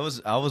 right? Yeah,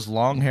 I was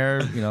long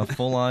hair,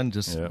 full on,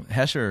 just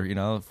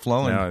hesher,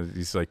 flowing. Now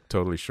he's like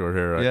totally short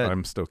hair.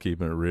 I'm still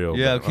keeping it real.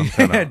 Yeah, Derek's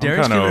keeping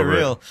it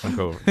real. I'm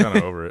kind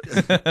of over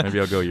it. Maybe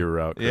I'll go your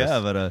route, Chris. Yeah,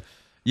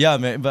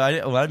 but man.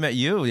 But when I met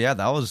you, that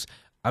was.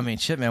 I mean,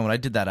 shit, man. When I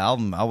did that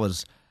album, I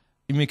was.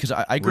 Because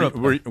I grew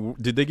up.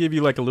 Did they give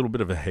you like a little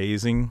bit of a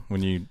hazing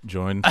when you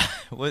joined?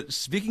 Well,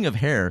 speaking of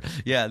hair,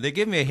 they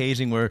gave me a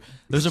hazing where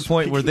there's a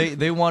point where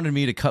they wanted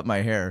me to cut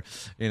my hair.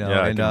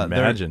 Yeah, and, I can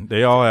imagine.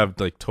 They all have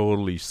like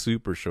totally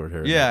super short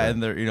hair. Yeah,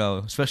 and they're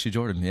especially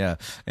Jordan. Yeah,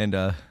 and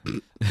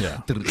yeah.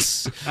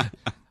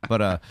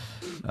 But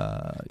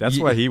that's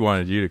why he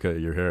wanted you to cut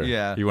your hair.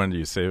 Yeah, he wanted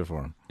you to save it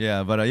for him.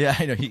 Yeah, but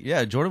I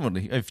know Jordan would.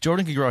 If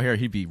Jordan could grow hair,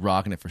 he'd be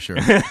rocking it for sure.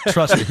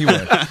 Trust me, he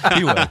would.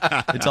 He would.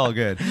 It's all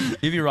good.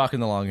 He'd be rocking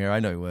the long hair. I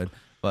know he would.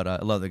 But I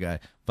love the guy.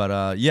 But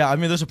I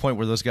mean, there's a point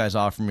where those guys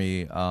offer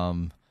me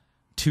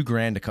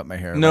 $2,000 to cut my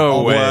hair.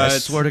 No way! I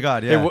swear to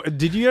God, yeah. Hey,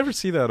 did you ever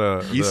see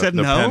that? You said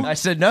no. I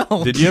said no.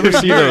 Did you ever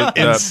see that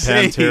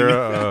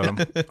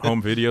Pantera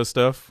home video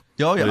stuff?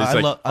 Oh yeah, I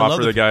love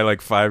offer the guy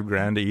like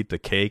 $5,000 to eat the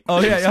cake.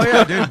 Oh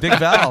yeah, dude, Big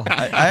Val.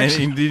 I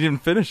actually, and he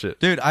didn't finish it.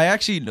 Dude,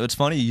 it's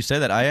funny you say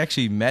that. I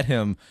actually met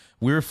him.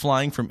 We were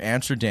flying from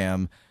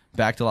Amsterdam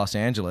back to Los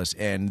Angeles,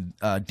 and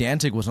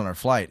Danzig was on our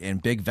flight,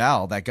 and Big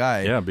Val, that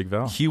guy, Yeah, Big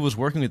Val. he was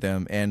working with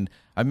them, and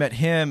I met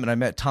him, and I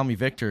met Tommy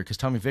Victor, because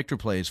Tommy Victor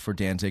plays for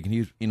Danzig, and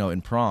he's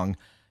in Prong,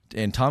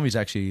 and Tommy's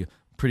actually a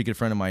pretty good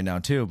friend of mine now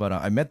too. But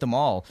I met them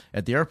all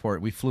at the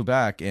airport. We flew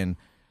back, and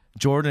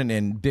Jordan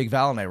and Big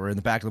Val and I were in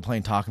the back of the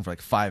plane talking for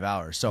like 5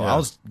 hours. So I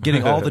was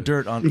getting all the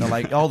dirt on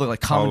like all the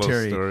like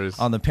commentary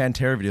on the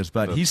Pantera videos.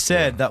 But he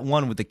said that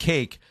one with the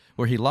cake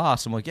where he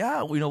lost. I'm like,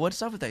 yeah,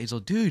 what's up with that? He's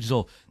like, dude,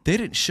 they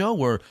didn't show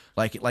where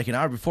like an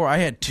hour before I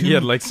had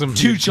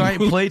two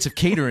giant plates of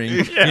catering,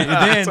 and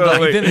then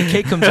then the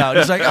cake comes out.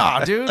 He's like,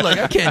 oh, dude, like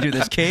I can't do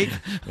this cake.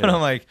 And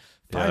I'm like,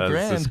 $5,000.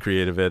 It's just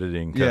creative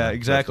editing. Yeah,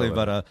 exactly.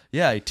 But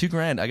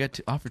 $2,000. I got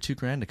offered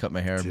 $2,000 to cut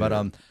my hair. Dude.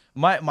 But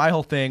my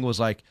whole thing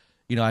was like,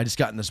 I just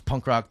got in this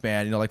punk rock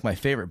band, like my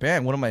favorite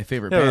band, one of my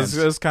favorite bands.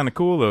 It was kind of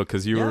cool though,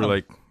 because you were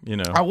like,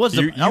 I was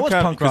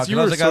punk rock. You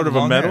were sort of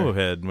a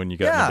metalhead when you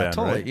got in the band,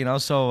 totally. Right?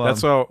 So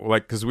that's how,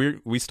 like, because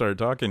we started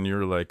talking, you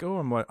were like,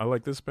 oh, I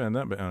like this band,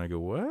 that band, and I go,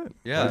 what?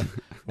 Yeah.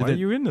 Why are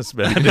you in this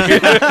band? Yeah,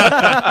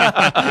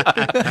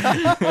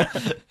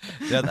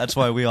 that's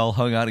why we all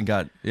hung out and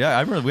got. Yeah,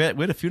 I remember we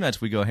had a few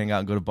nights we go hang out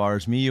and go to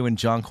bars. Me, you, and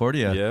John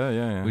Cordia.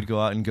 Yeah. We'd go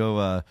out and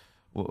go.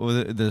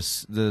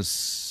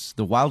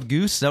 The Wild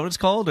Goose, is that what it's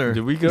called? Or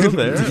did we go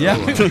there? Yeah,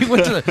 we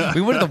went to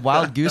the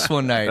Wild Goose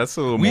one night. That's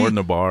a little more than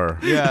a bar.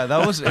 Yeah,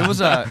 it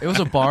was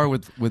a bar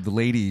with the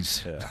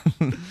ladies. Yeah.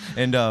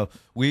 And I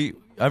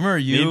remember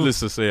you. Needless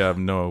to say, I have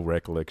no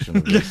recollection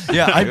of this.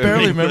 Yeah, I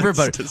barely remember,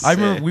 but I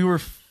remember we were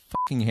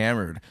fucking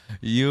hammered.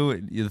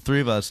 The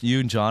three of us,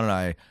 you and John and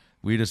I.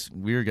 We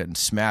were getting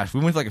smashed.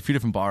 We went to like a few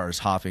different bars,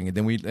 hopping, and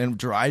then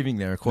driving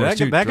there. Of course,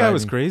 that guy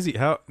was crazy.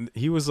 How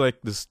he was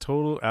like this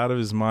total out of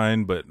his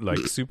mind, but like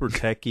super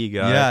techie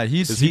guy. Yeah,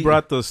 he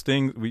brought those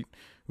things.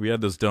 We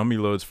had those dummy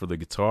loads for the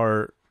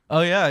guitar.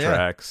 Oh yeah,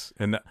 tracks,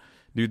 and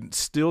dude,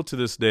 still to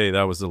this day,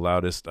 that was the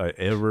loudest I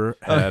ever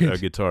had a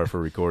guitar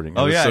for recording.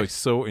 It was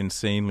so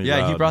insanely loud.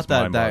 Yeah, he brought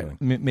that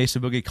Mesa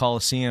Boogie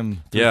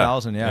Coliseum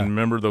 3000. Yeah, and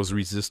remember those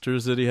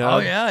resistors that he had? Oh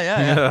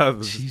yeah.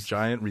 Those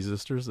giant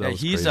resistors. That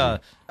was he's crazy.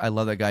 I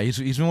love that guy.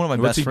 He's been one of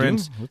my best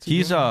friends.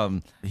 He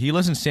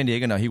lives in San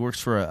Diego now. He works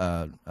for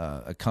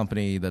a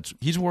company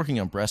he's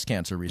working on breast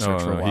cancer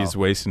research for a while. He's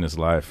wasting his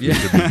life. Yeah.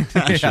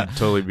 He should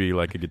totally be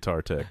like a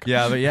guitar tech.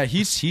 Yeah, but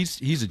he's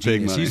a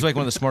genius. He's like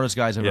one of the smartest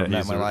guys I've ever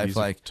met in my life. He's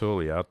like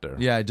totally out there.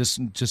 Yeah,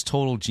 just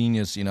total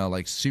genius.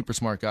 Like super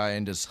smart guy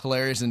and just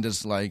hilarious and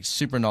just like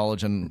super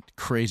knowledge and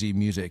crazy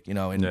music.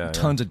 And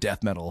tons of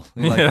death metal.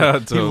 Like,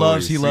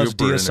 totally. He loves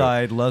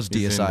Deicide, loves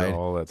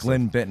Deicide,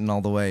 Glenn Benton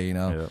all the way.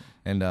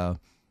 And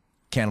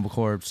Cannibal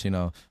Corpse,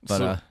 But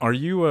so are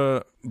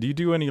you? Do you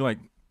do any like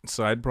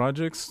side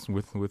projects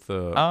with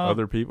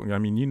other people? I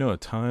mean, a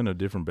ton of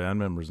different band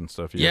members and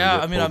stuff.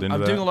 I'm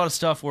doing a lot of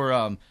stuff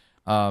where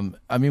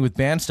with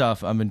band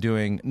stuff, I've been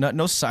doing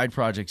no side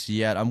projects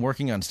yet. I'm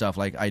working on stuff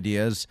like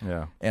ideas,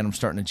 and I'm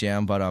starting to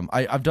jam. But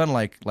I've done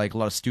like a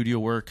lot of studio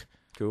work.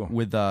 Cool.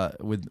 With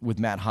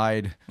Matt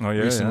Hyde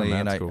recently,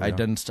 and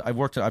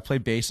I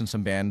played bass in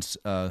some bands.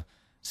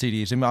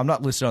 CDs. I mean, I'm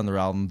not listed on their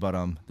album, but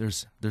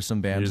there's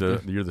some bands.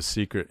 You're the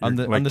secret. I'm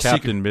the Captain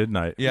secret.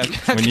 Midnight. Yeah.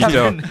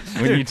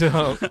 when you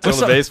tell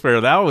the bass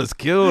player that was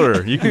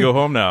killer, you can go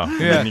home now. Yeah.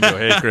 And then you go,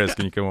 hey Chris,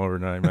 can you come over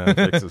tonight, man?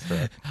 Fix this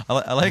track.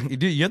 I like,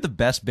 dude. You have the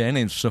best band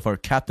names so far.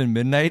 Captain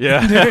Midnight.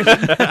 Yeah. Dude,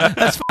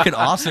 that's fucking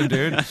awesome,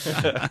 dude.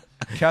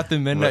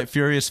 Captain Midnight,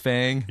 Furious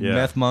Fang,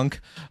 Meth Monk.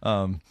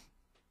 But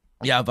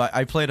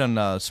I played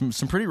on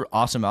some pretty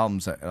awesome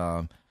albums.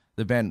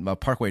 The band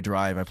Parkway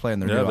Drive. I play on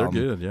their new album.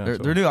 They're good. Yeah,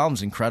 their new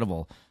album's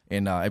incredible,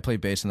 and I play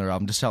bass in their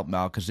album just to help them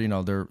out because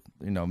they're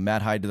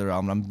Matt Hyde to their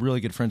album. I'm really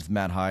good friends with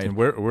Matt Hyde. And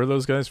where are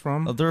those guys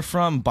from? They're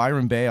from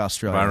Byron Bay,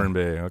 Australia. Byron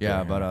Bay. Okay.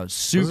 Yeah, but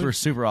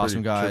super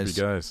awesome guys. Trippy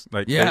guys.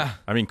 Like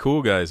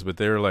cool guys, but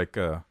they were like.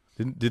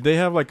 Did they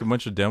have like a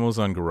bunch of demos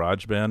on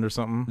GarageBand or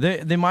something?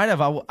 They might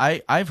have.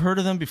 I've heard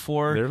of them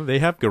before. They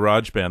have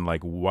GarageBand like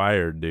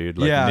wired, dude.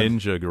 Like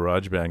ninja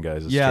GarageBand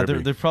guys.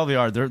 They probably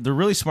are. They're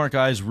really smart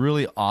guys,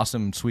 really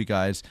awesome, sweet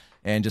guys,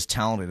 and just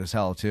talented as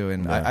hell too.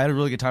 And I had a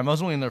really good time. I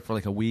was only in there for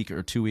like a week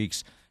or 2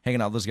 weeks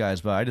hanging out with those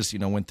guys, but I just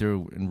went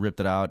through and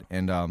ripped it out.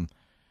 And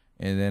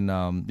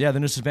then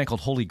there's this band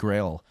called Holy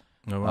Grail.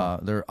 Oh,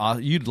 wow.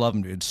 You'd love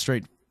them, dude.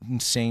 Straight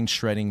insane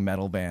shredding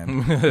metal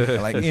band,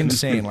 like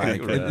insane,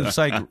 like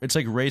it's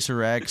like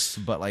Racer X,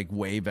 but like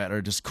way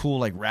better, just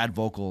cool, like rad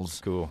vocals.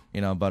 Cool,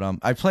 But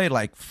I played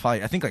like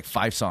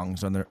 5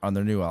 songs on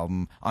their new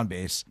album on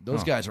bass.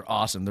 Those guys are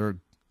awesome. They're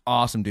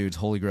awesome dudes.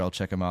 Holy Grail,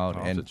 check them out.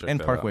 And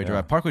Parkway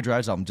Drive. Parkway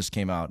Drive's album just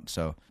came out,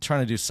 so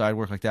trying to do side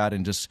work like that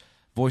and just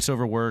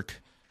voiceover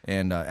work.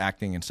 And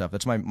acting and stuff.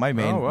 That's my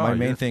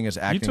main thing is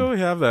acting. You totally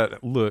have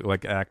that look,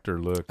 like actor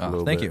look. A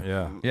little thank bit.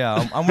 you.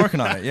 Yeah. I'm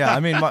working on it. Yeah, I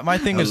mean, my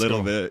thing is a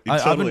little bit. You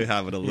totally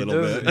have it a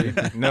little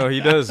bit. No,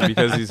 he does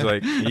because he's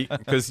like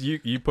because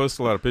you post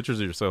a lot of pictures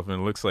of yourself and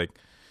it looks like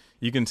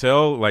You can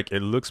tell, like,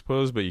 it looks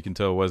posed, but you can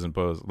tell it wasn't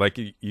posed. Like,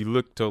 you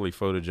look totally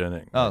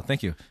photogenic. Oh,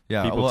 thank you.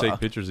 Yeah, People take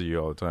pictures of you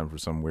all the time for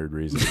some weird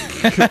reason.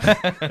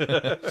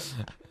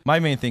 My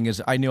main thing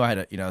is I knew I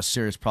had a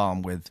serious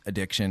problem with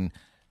addiction,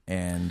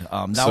 and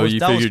so you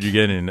figured you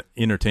get in an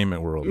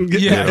entertainment world.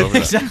 Yeah,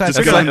 exactly.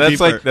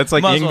 That's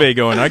like Ingve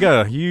going, I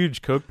got a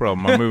huge coke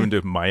problem. I'm moving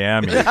to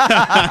Miami.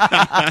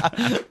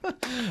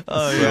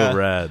 So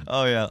rad.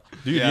 Oh yeah,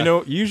 dude. Yeah. You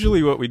know,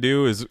 usually what we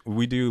do is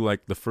we do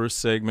like the first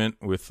segment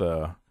with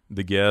the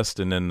guest,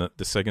 and then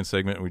the second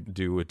segment we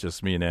do with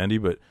just me and Andy.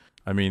 But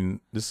I mean,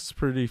 this is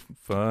pretty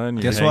fun.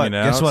 You're hanging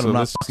out. Guess what?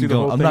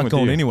 So I'm not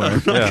going anywhere.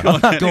 Yeah.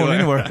 I'm not going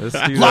anywhere.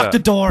 Lock the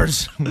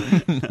doors.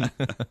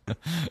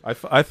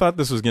 I thought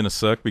this was gonna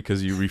suck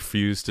because you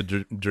refused to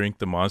drink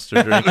the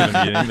monster drink in the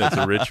beginning. That's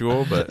a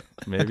ritual, but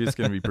maybe it's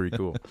gonna be pretty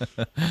cool.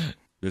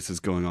 This is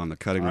going on the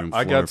cutting room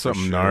floor. I got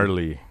something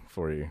gnarly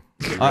for you.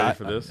 Are you ready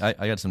for this? I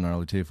got some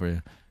gnarly too for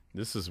you.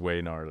 This is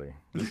way gnarly.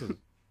 This is,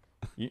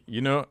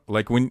 you know,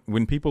 like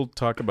when people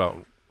talk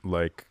about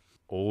like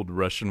old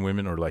Russian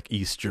women or like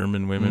East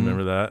German women,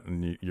 remember that?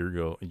 And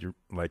you're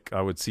like,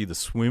 I would see the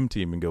swim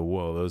team and go,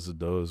 whoa,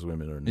 those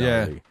women are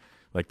gnarly. Yeah.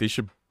 Like they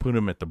should put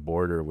them at the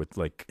border with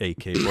like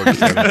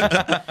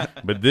AK-47.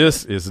 But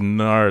this is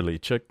gnarly.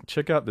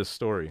 Check out this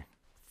story.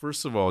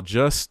 First of all,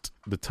 just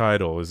the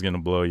title is going to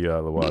blow you out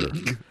of the water.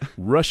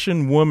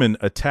 Russian woman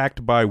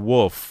attacked by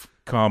wolf,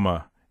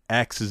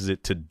 axes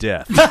it to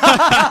death.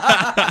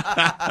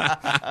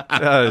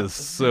 That is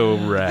so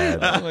rad.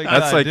 Oh my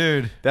God, like,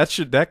 dude.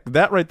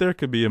 That right there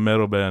could be a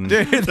metal band,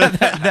 dude,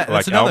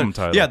 like album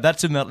title. Yeah,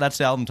 that's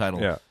the album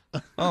title. Yeah.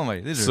 Oh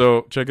my.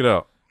 So check it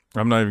out.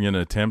 I'm not even going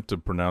to attempt to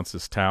pronounce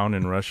this town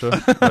in Russia,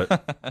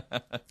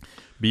 but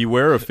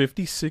beware of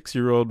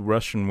 56-year-old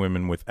Russian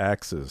women with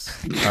axes.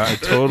 I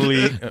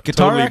totally back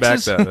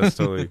that. That's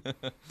totally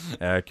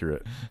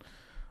accurate.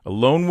 A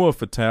lone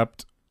wolf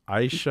attacked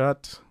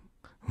Aishat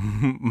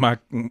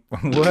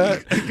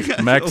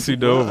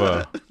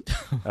Maksudova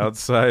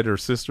outside her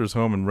sister's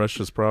home in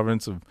Russia's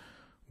province of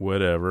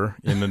whatever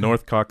in the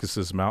North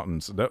Caucasus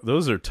Mountains.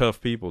 Those are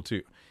tough people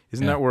too.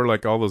 Isn't that where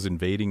like all those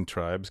invading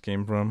tribes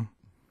came from?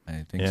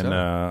 I think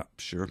so.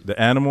 Sure.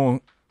 The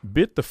animal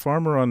bit the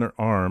farmer on her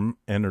arm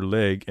and her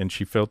leg, and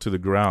she fell to the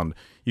ground.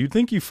 You'd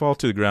think you fall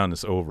to the ground,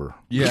 it's over.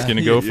 Yeah. It's going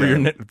to go for your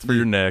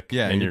neck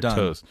and your done.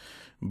 toes.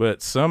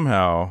 But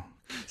somehow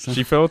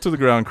she fell to the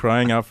ground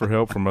crying out for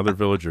help from other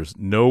villagers.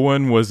 No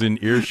one was in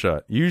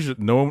earshot.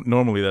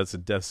 Normally that's a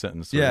death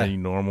sentence for any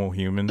normal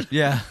human.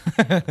 Yeah.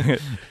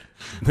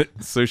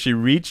 So she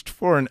reached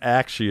for an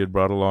axe she had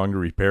brought along to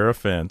repair a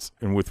fence,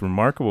 and with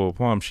remarkable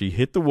aplomb, she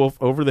hit the wolf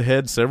over the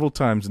head several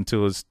times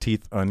until his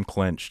teeth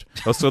unclenched.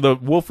 Oh, so the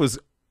wolf was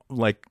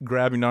like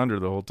grabbing onto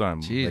her the whole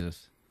time.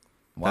 Jesus.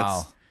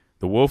 Wow.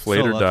 The wolf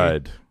later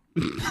died.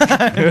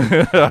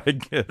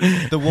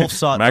 The wolf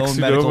sought no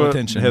medical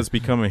attention. Has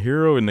become a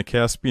hero in the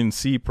Caspian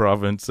Sea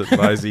province that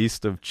lies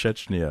east of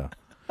Chechnya.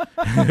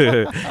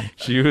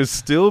 She was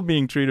still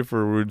being treated for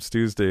her wounds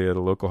Tuesday at a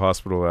local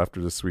hospital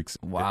after this week's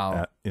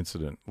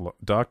incident.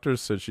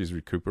 Doctors said she's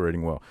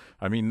recuperating well.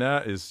 I mean,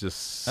 that is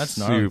just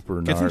super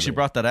gnarly. Good thing she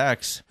brought that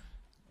axe.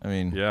 I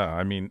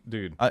mean,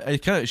 dude.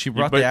 She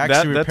brought the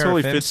axe to repair that totally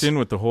a fence. Fits in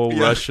with the whole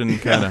Russian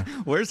kind of.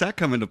 Where's that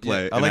come into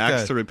play? An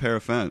axe to repair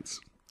a fence.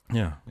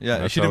 Yeah,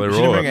 she didn't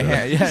bring a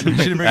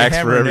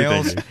hammer and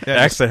nails.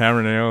 Axe to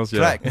hammer nails.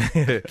 Yeah.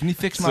 Can you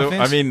fix my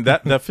fence? I mean,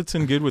 that fits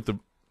in good with the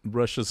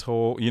Russia's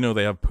whole. You know,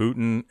 they have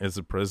Putin as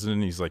the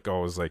president. He's like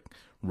always like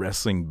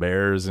wrestling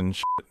bears and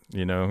shit.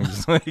 You know,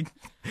 he's like,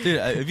 dude,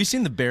 have you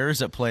seen the bears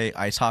that play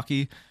ice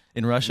hockey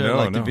in Russia?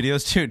 No. The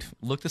videos, dude.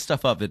 Look this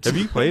stuff up. Have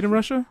you played in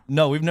Russia?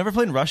 No, we've never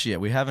played in Russia yet.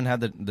 We haven't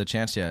had the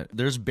chance yet.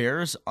 There's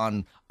bears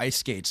on ice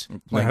skates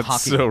playing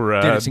hockey. So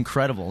rad. Dude, it's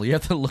incredible. You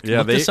have to look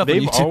this up on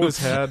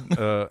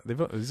YouTube. They've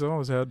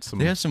always had some.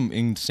 They have some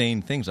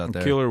insane things out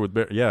there. Killer with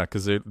bears. Yeah,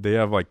 because they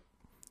have like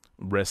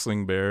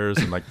wrestling bears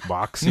and like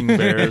boxing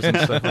bears and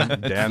stuff,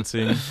 and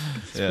dancing.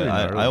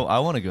 I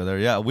want to go there.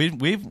 Yeah,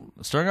 we've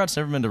Strung Out's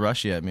never been to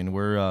Russia yet. I mean,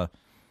 we're.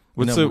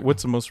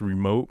 What's the most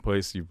remote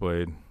place you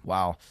played?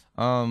 Wow.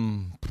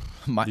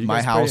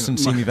 My house in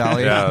Simi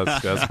Valley. Yeah,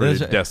 that's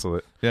pretty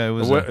desolate. Yeah, it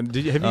was. Have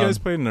you guys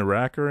played in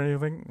Iraq or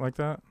anything like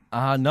that?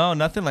 No,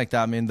 nothing like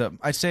that. I mean,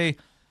 I'd say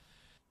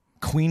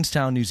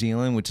Queenstown, New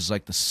Zealand, which is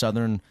like the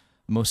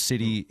southernmost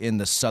city in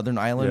the southern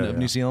island of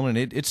New Zealand,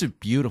 and it's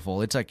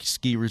beautiful. It's like a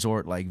ski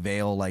resort, like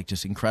Vail, like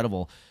just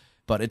incredible.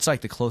 But it's like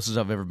the closest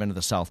I've ever been to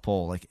the South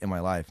Pole, like in my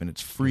life, and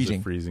it's freezing.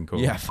 Is it freezing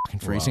cold? Yeah, fucking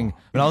freezing.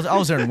 Wow. But I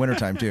was there in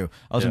wintertime too.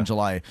 I was in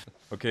July.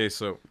 Okay,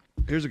 so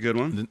here's a good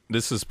one.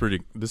 This is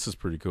pretty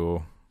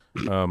cool.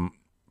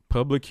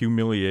 Public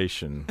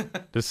humiliation.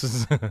 This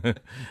is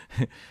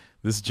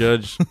this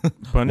judge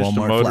punished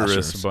a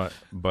motorist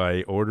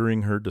by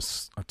ordering her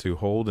to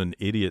hold an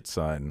idiot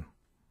sign.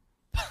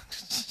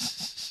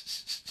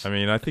 I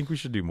mean, I think we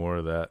should do more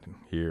of that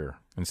here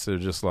instead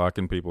of just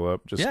locking people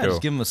up. Just go.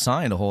 Just give them a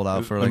sign to hold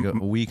out for like a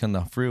week on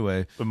the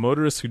freeway. A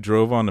motorist who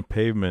drove on the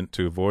pavement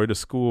to avoid a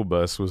school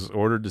bus was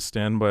ordered to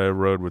stand by a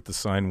road with the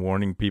sign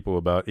warning people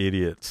about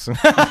idiots.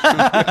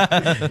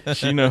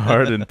 Sheena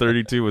Hardin,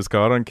 32, was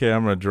caught on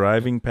camera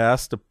driving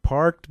past a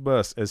parked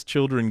bus as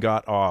children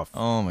got off.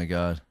 Oh my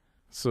God.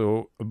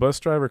 So a bus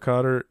driver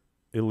caught her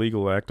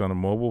illegal act on a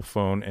mobile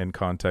phone and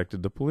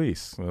contacted the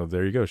police. Well,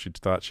 there you go. She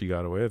thought she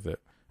got away with it.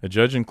 A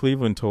judge in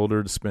Cleveland told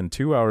her to spend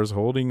 2 hours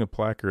holding a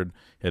placard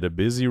at a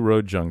busy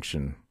road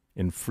junction.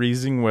 In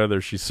freezing weather,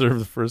 she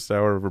served the first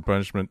hour of her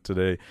punishment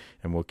today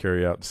and will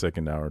carry out the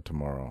second hour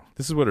tomorrow.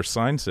 This is what her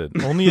sign said.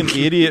 Only an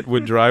idiot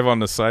would drive on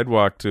the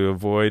sidewalk to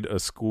avoid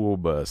a school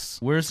bus.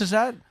 Where's this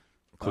at?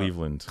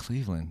 Cleveland.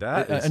 Cleveland.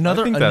 I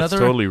think that's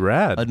totally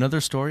rad. Another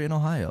story in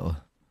Ohio.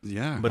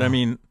 Yeah. But I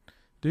mean,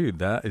 dude,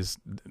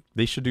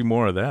 they should do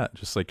more of that.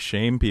 Just like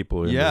shame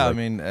people. Yeah, like,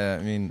 I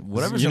mean,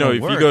 whatever's if gonna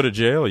you work. go to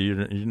jail,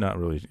 you're not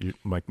really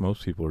like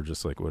most people are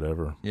just like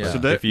whatever. Yeah.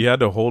 But if you had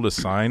to hold a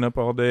sign up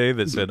all day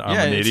that said "I'm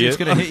an idiot," it's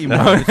gonna hit you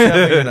more. It's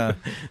definitely gonna.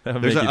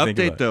 There's an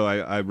update though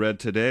I read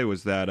today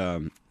was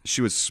that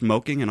she was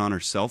smoking and on her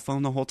cell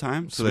phone the whole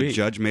time, so the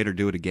judge made her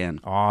do it again.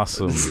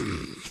 Awesome.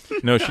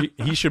 No,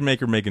 he should make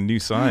her make a new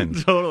sign.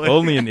 Totally.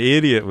 Only an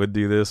idiot would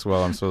do this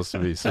while I'm supposed to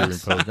be serving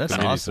public That's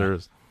community awesome.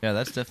 service. Yeah,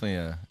 that's definitely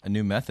a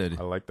new method.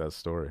 I like that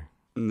story.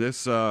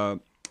 This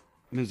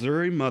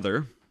Missouri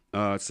mother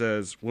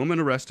says, woman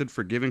arrested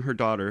for giving her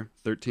daughter,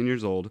 13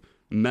 years old,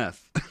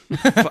 meth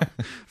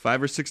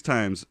 5 or 6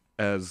 times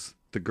as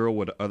the girl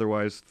would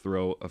otherwise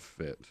throw a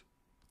fit.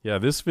 Yeah,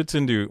 this fits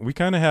into, we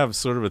kind of have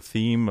sort of a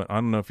theme. I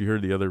don't know if you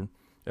heard the other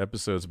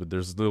episodes, but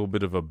there's a little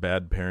bit of a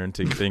bad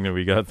parenting thing that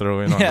we got to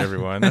throw in on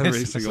everyone.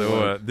 Every single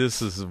one.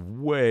 This is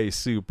way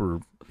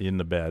super in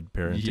the bad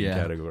parenting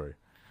category.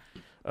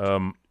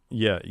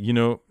 Yeah,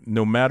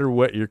 no matter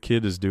what your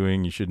kid is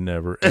doing, you should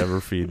never, ever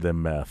feed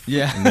them meth.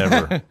 Yeah.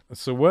 Never.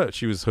 So what?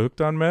 She was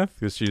hooked on meth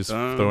because she was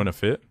throwing a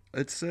fit?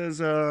 It says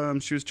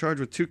she was charged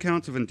with 2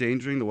 counts of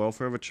endangering the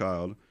welfare of a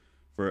child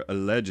for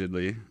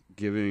allegedly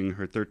giving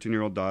her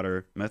 13-year-old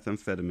daughter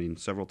methamphetamine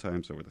several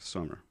times over the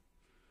summer.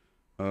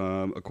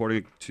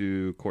 According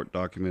to court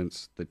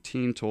documents, the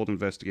teen told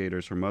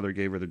investigators her mother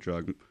gave her the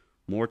drug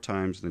more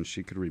times than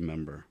she could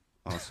remember.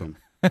 Awesome.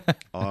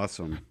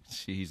 Awesome.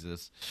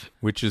 Jesus.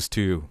 Which is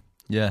 2.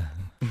 Yeah.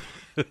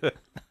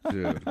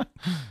 Dude.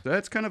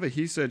 That's kind of a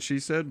he said, she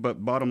said,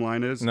 but bottom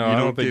line is... No, I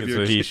don't think it's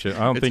a he should.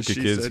 I don't think a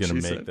kid's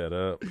going to make that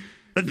up.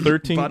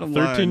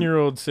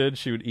 13-year-old said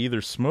she would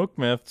either smoke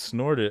meth,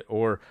 snort it,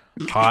 or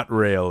hot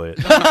rail it.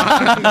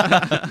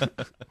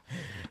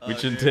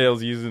 Which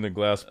entails using a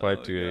glass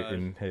pipe to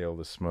inhale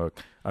the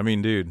smoke. I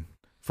mean, dude,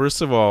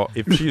 first of all,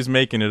 if she's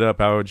making it up,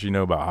 how would you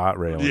know about hot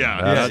railing?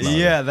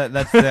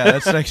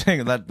 That's like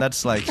saying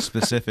that's like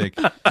specific.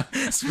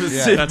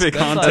 Specific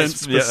content.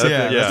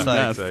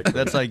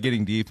 That's like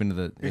getting deep into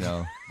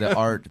the the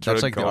art.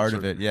 That's like the art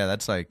of it. Yeah,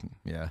 that's like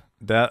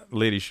That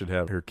lady should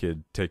have her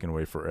kid taken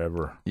away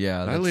forever.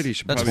 Yeah, that lady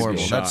should that's probably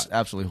horrible. be shot. That's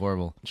absolutely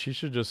horrible. She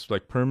should just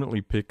like permanently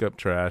pick up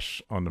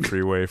trash on the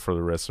freeway for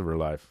the rest of her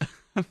life.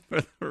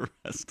 For the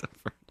rest of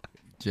her life.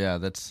 Yeah,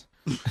 that's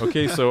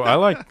okay. So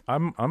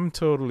I'm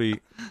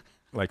totally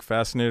like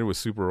fascinated with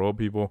super old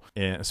people,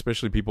 and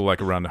especially people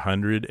like around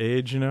 100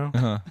 age,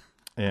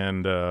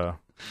 And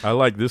I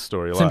like this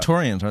story a lot.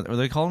 Centurions, are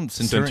they called them?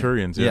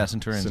 Centurions, yeah. Yeah,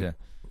 Centurions, yeah.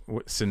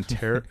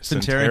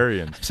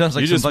 Centurion. Sounds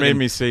like you just some made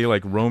me say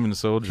like Roman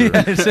soldier.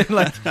 Yeah,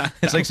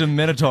 it's like some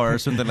minotaur or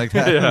something like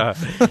that.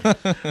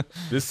 Yeah.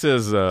 This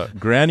says,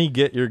 Granny,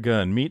 get your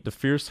gun. Meet the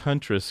fierce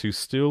huntress who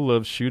still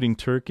loves shooting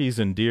turkeys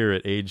and deer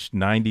at age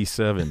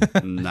 97.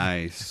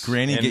 Nice.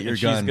 Granny, get your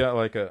gun. She's got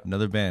like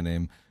another band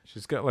name.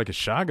 She's got like a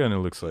shotgun, it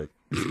looks like.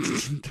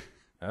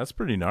 That's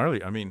pretty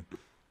gnarly. I mean,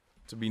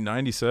 to be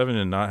 97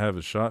 and not have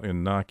a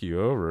shotgun knock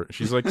you over.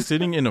 She's like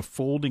sitting in a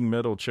folding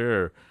metal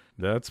chair.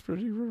 That's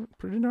pretty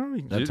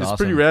gnarly. That's it's awesome.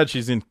 pretty rad.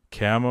 She's in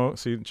camo.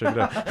 See, check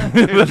it out.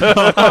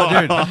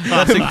 Oh, dude,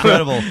 that's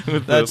incredible.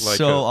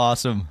 That's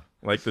awesome.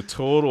 Like the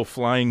total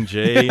Flying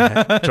J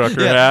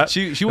trucker hat.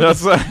 She got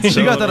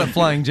that at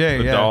Flying J.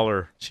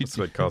 $1. It's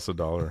like costs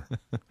 $1.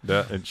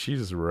 And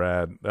she's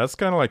rad. That's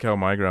kind of like how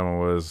my grandma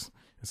was.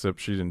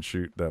 Except she didn't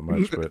shoot that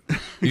much, but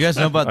you guys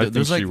know about I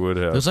think she would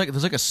have. There's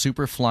like a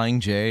super Flying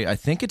J. I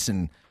think it's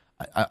in.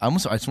 I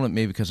just want to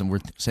maybe because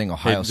we're saying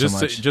Ohio so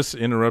much. Just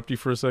interrupt you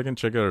for a second.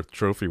 Check out our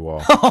trophy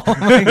wall. Oh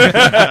my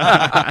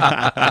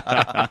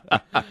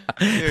God.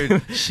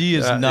 Dude, she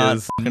is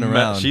not fucking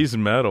around. She's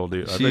metal,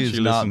 dude. I bet she is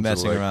not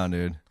messing around,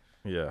 dude.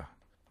 Yeah,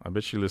 I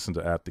bet she listened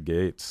to At the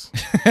Gates.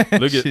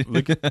 Look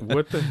at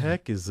what the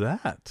heck is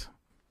that?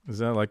 Is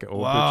that like an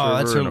old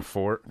picture of her in a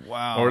fort?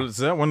 Wow. Or is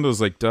that one of those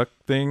like duck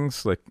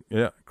things? Like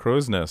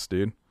crow's nest,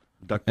 dude.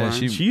 Duck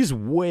blind? She's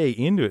way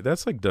into it.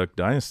 That's like Duck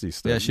Dynasty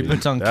stuff. Yeah, she dude.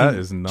 puts on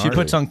She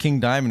puts on King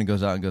Diamond and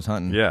goes out and goes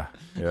hunting. Yeah.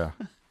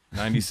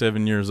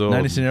 97 years old.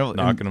 97-year-old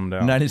knocking them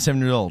down.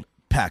 97 years old.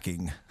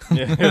 packing.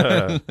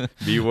 Yeah.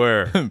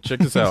 Beware. Check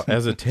this out.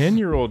 As a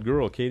 10-year-old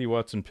girl, Katie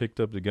Watson picked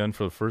up the gun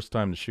for the first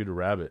time to shoot a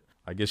rabbit.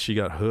 I guess she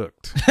got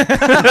hooked.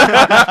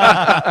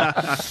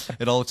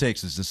 It all it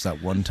takes is just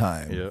that one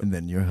time, Yep. and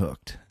then you're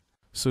hooked.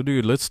 So,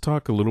 dude, let's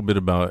talk a little bit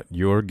about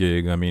your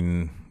gig. I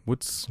mean,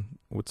 what's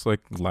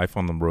like life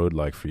on the road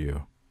like for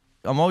you?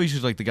 I'm always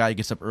just like the guy who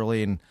gets up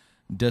early and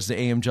does the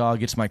AM jog,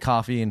 gets my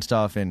coffee and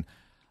stuff, and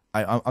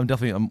I'm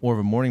definitely more of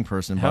a morning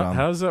person. But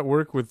How does that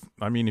work with?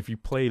 I mean, if you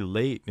play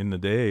late in the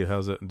day,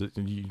 how's that?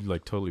 You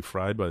like totally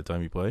fried by the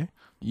time you play?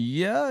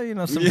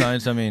 yeah,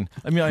 sometimes. I mean,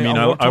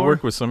 I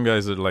work with some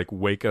guys that like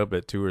wake up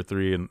at 2 or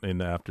 3 in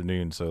the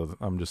afternoon. So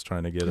I'm just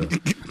trying to get a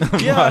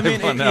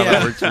vibe on how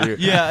that works for you.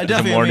 Yeah,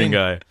 definitely. As a morning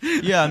guy.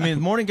 Yeah,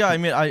 morning guy.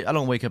 I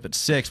don't wake up at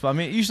 6, but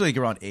usually like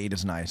around 8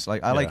 is nice.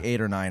 Like I like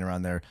 8 or 9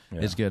 around there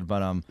is good.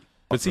 But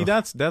see,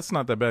 that's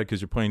not that bad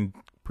because you're playing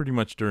pretty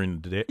much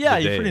during the day. Yeah,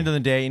 you're putting into the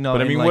day. But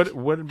I mean, like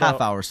what about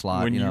half-hour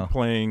slot? when you're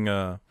playing?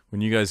 When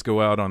you guys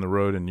go out on the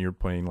road and you're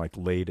playing like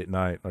late at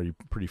night, are you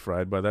pretty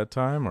fried by that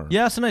time? Or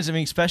yeah, sometimes.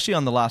 Especially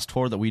on the last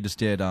tour that we just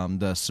did,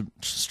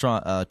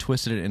 the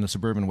Twisted It in the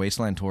Suburban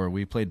Wasteland tour.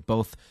 We played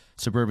both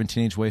Suburban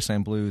Teenage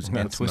Wasteland Blues and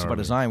That's Twisted by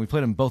gnarly. Design. We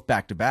played them both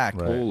back to back.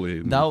 Right.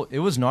 Holy. It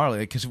was gnarly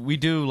because we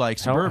do like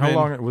Suburban. How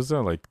long was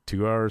that? Like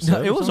 2 hours?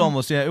 No, it was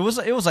almost It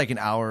was like an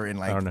hour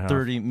and Hour and a half.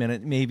 30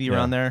 minutes maybe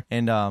around there,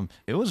 and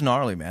it was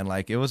gnarly, man.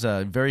 Like it was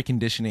a very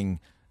conditioning.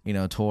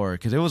 Tour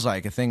because it was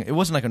like a thing. It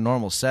wasn't like a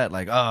normal set.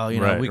 Like,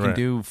 we can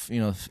do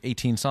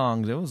 18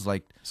 songs. It was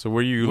like So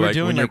were you we're like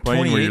doing when you're like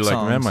playing? Were you 28 like,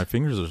 man, songs. my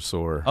fingers are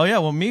sore? Oh yeah,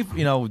 well me,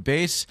 with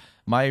bass,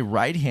 my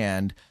right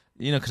hand,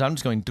 because I'm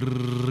just going,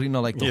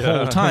 like the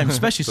whole time,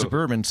 especially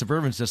Suburban.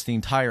 Suburban's just the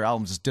entire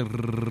album just.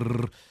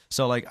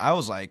 So like I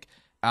was like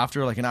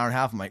after like an hour and a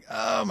half, I'm like,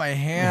 oh my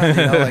hand,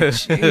 like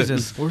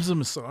Jesus. Where's the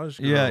massage?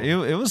 Girl? Yeah, it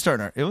was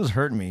it was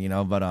hurting me,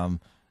 but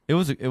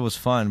it was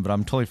fun, but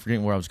I'm totally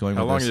forgetting where I was going.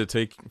 How with long this. did it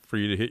take for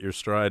you to hit your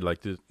stride? Like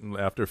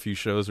after a few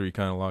shows, were you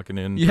kind of locking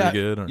in Yeah, pretty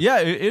good? Or? yeah,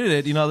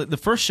 it did. The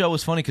first show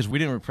was funny because we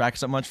didn't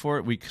practice that much for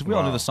it. Because we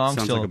all knew the songs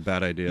Sounds still. like a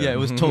bad idea. Yeah, it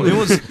was totally. It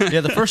was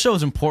the first show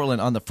was in Portland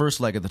on the first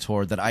leg of the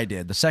tour that I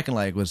did. The second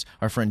leg was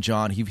our friend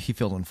John. He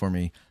filled in for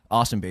me.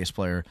 Awesome bass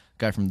player,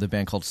 guy from the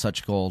band called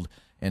Such Gold.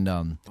 And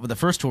the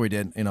first tour we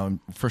did,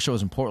 first show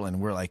was in Portland.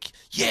 And we're like,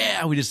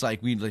 yeah, we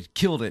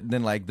killed it. And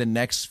then like the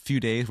next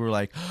few days, we're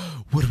like,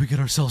 what did we get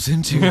ourselves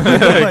into?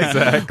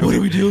 Exactly. What are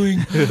we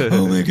doing?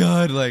 Oh my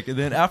god! Like, and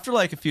then after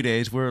like a few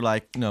days, we're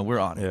like, we're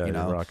on it. Yeah,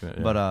 you're rocking it.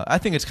 Yeah. But I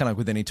think it's kind of like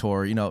with any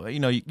tour, you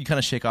kind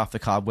of shake off the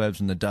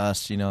cobwebs and the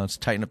dust. It's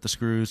tighten up the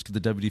screws, get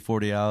the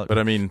WD-40 out. But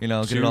I mean, get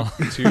it all.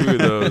 two of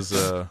those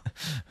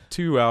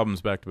 2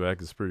 albums back to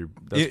back is pretty.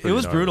 It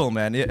was gnarly. brutal,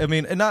 man.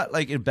 And not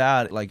like it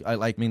bad. Like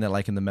I mean that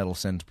like in the metal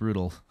sense,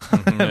 brutal.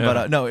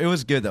 But no, it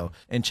was good though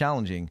and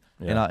challenging.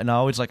 Yeah. And I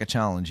always like a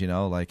challenge.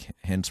 Like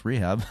hence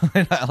rehab.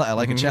 I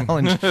like a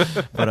challenge.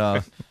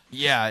 But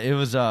yeah, it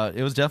was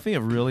definitely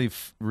a really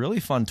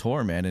really fun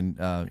tour, man.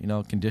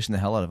 And conditioned the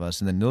hell out of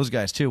us. And then those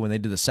guys too when they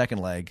did the second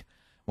leg.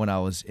 When I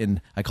was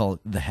I call it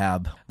the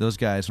Hab. Those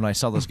guys, when I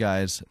saw those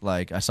guys,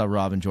 like I saw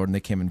Rob and Jordan, they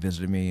came and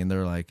visited me, and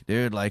they're like,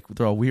 "Dude, like,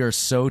 we are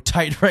so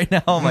tight right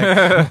now." I'm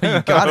like,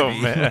 "You gotta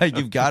be, like,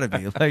 you've gotta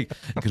be, like,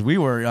 because we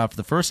were after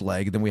the first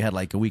leg, then we had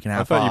like a week and a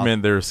half. I thought off. you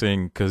meant they were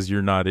saying because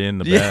you're not in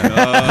the band.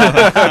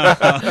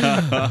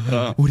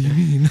 What do you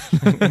mean?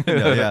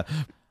 No, yeah.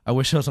 I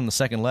wish I was on the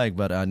second leg,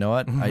 but know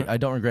what? I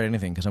don't regret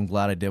anything because I'm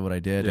glad I did what I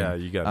did. Yeah,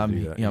 and you got to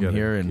do that. You I'm gotta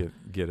here and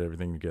get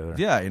everything together.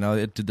 yeah,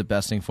 it did the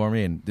best thing for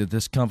me. And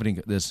this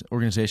company, this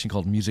organization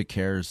called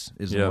MusiCares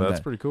is the one that's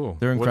pretty cool.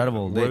 They're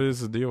incredible. What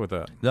is the deal with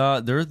that?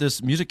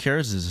 This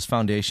MusiCares is this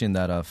foundation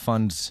that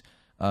funds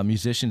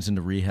musicians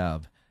into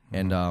rehab.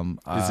 And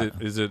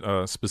is it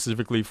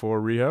specifically for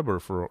rehab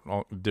or for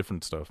all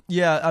different stuff?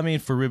 Yeah, I mean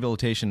for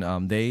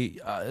rehabilitation, they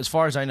as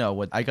far as I know,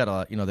 what I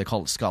got they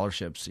call it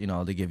scholarships.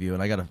 They give you,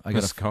 and I got a I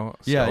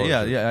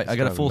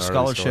got a full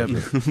scholarship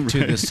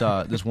to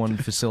this one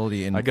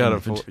facility. I got a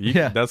full.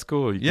 That's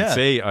cool. You can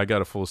say I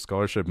got a full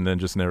scholarship and then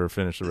just never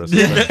finish the rest of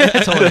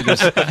it.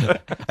 Totally.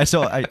 I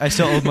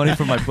still owe money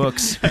for my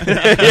books. My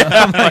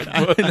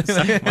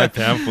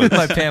pamphlets.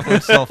 My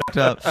pamphlets all fucked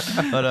up.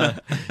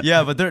 But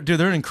but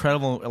they're an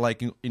incredible.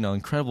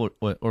 Incredible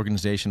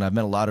organization. I've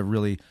met a lot of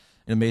really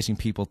amazing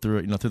people through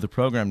it, through the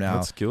program now.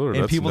 That's killer.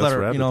 And people that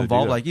are,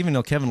 involved. Like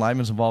even Kevin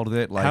Lyman's involved with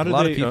it. Like a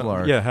lot of people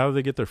are. Yeah, how do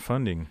they get their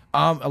funding?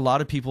 A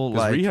lot of people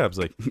like rehab's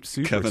like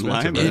super Kevin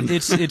expensive. Lyman.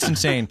 It's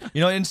insane.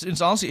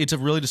 It's honestly it's a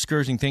really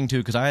discouraging thing too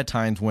because I had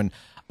times when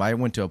I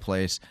went to a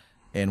place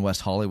in West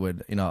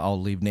Hollywood.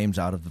 I'll leave names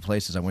out of the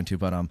places I went to,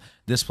 but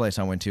this place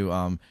I went to.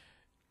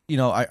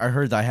 I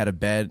heard that I had a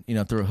bed,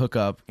 through a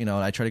hookup, and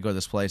I tried to go to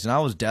this place, and I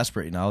was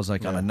desperate, I was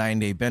like on a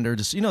 9-day bender,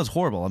 just, it's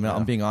horrible. I mean,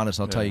 I'm being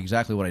honest, I'll tell you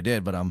exactly what I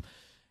did, but,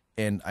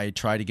 and I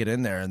tried to get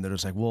in there, and they're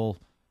just like, well,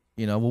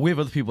 we have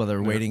other people that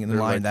are waiting in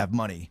line that have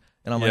money,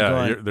 and I'm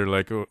like, they're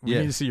like, we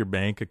need to see your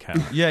bank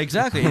account. Yeah,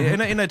 exactly,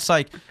 and it's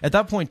like, at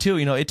that point too,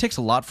 it takes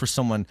a lot for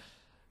someone,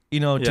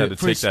 to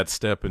take that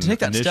step and to take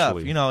that step,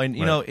 initially.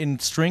 and in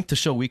strength to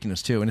show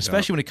weakness too, and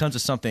especially when it comes to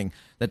something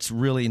that's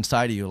really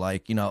inside of you,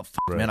 like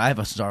man, I have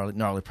a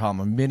gnarly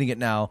problem. I'm admitting it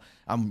now.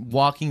 I'm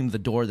walking into the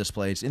door of this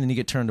place, and then you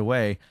get turned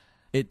away.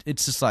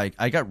 It's just like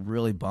I got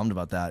really bummed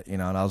about that,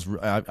 and I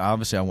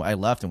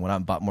left and went out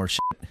and bought more shit.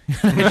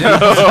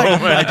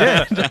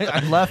 I did.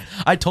 I left.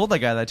 I told that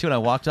guy that too, and I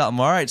walked out. I'm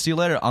all right. See you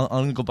later. I'm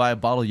gonna go buy a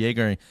bottle of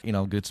Jaeger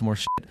and get some more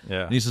shit.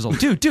 Yeah. And he says, "Oh,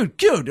 dude."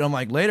 And I'm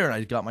like, later, and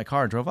I got my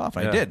car and drove off.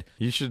 And I did.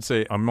 You should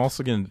say, I'm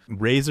also gonna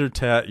razor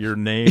tat your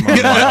name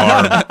on my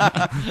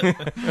arm.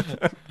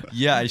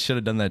 Yeah, I should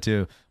have done that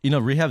too.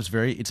 Rehab's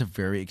it's a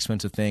very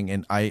expensive thing,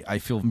 and I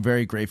feel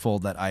very grateful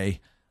that I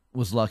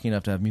was lucky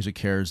enough to have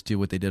MusiCares do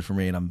what they did for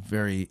me, and I'm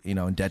very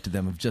in debt to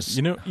them of just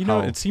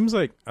it seems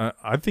like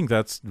I think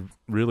that's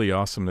really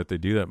awesome that they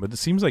do that, but it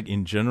seems like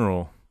in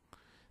general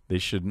they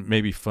should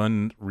maybe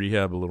fund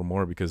rehab a little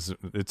more, because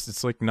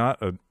it's like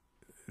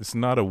it's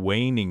not a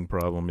waning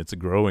problem, it's a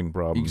growing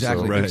problem.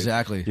 Exactly. So,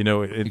 Exactly.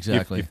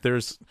 Exactly. If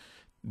there's,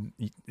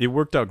 it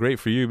worked out great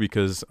for you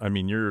because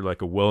you're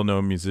like a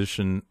well-known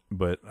musician,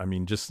 but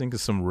just think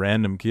of some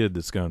random kid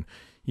that's going,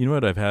 you know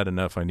what, I've had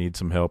enough, I need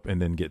some help, and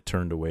then get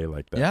turned away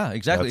like that. Yeah,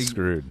 exactly. That's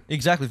screwed.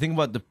 Exactly. Think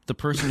about the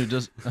person who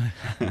does.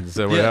 Is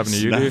that what happened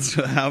to you, dude? That's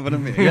what happened to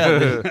me.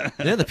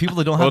 Yeah, the people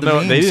that don't have the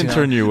means. They didn't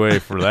turn you away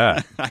for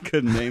that. I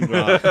couldn't name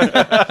drop.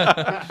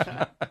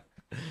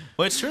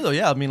 Well, it's true though.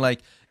 Yeah,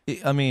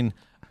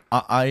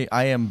 I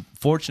am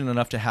fortunate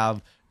enough to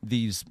have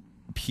these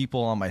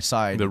people on my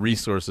side, the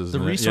resources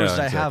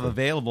I have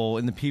available,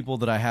 and the people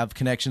that I have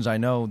connections I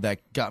know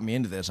that got me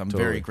into this. I'm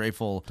very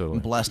grateful and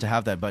blessed to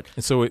have that. But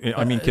so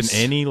can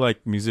any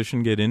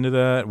musician get into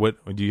that?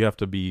 What do you have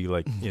to be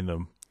like in a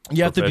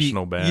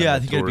professional band? Yeah, I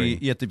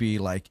think you have to be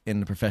like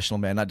in the professional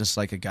band, not just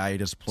like a guy who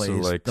just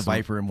plays the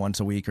Viper in once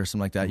a week or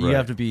something like that. Right. You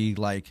have to be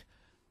like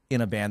in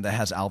a band that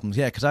has albums.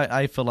 Yeah, because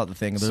I filled out the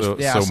thing. It's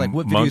like,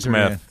 what videos are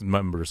Monk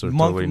members are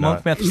totally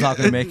not. Monk Math is not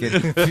going to make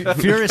it.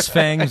 Furious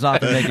Fang is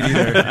not going to make it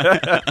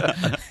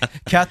either.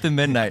 Captain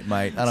Midnight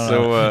might. I don't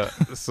know.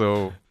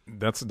 So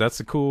that's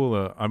a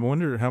cool. I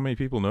wonder how many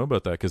people know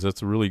about that, because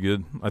that's a really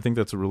good. I think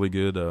that's a really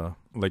good.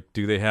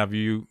 Do they have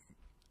you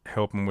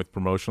help them with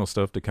promotional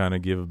stuff to kind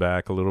of give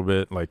back a little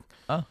bit? Like,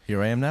 oh,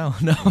 here I am now.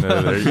 No,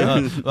 there you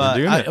go.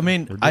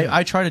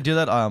 I try to do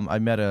that. I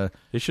met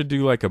They should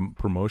do like a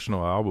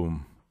promotional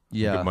album.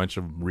 Yeah, like a bunch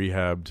of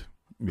rehabbed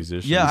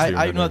musicians. Yeah,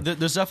 I know.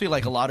 There's definitely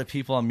like a lot of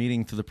people I'm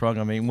meeting through the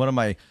program. One of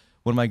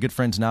my good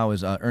friends now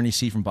is Ernie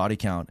C from Body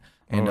Count,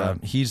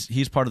 and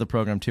he's part of the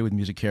program too with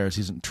MusiCares.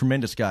 He's a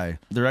tremendous guy.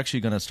 They're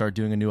actually going to start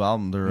doing a new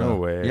album. No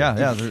way.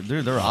 Yeah,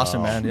 they're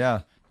awesome, man.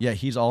 Yeah.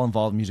 He's all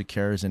involved in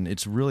MusiCares, and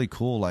it's really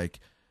cool. Like,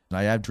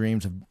 I have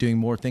dreams of doing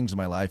more things in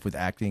my life with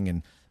acting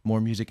and more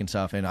music and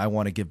stuff, and I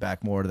want to give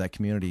back more to that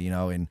community,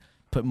 and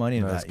put money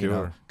into that,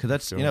 because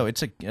that's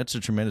it's a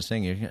tremendous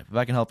thing. If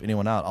I can help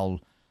anyone out,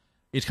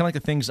 it's kind of like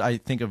the things I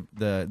think of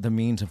the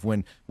means of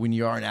when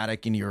you are an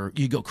addict and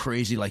you go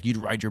crazy, like you'd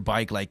ride your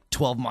bike like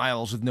 12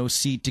 miles with no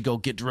seat to go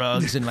get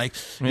drugs, and like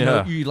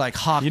you like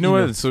hop.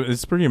 What? So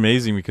it's pretty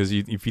amazing, because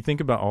if you think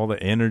about all the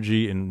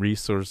energy and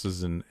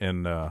resources and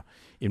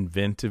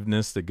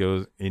inventiveness that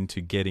goes into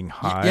getting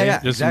high.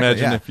 Just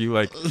imagine if you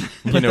put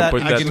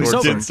that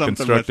towards some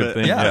constructive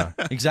thing. Yeah,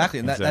 exactly.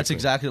 And that's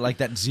exactly like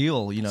that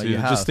zeal. You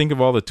have. Just think of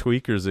all the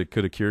tweakers that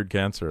could have cured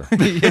cancer.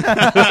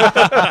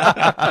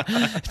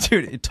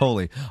 Dude,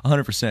 totally,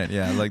 100%.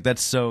 Yeah, like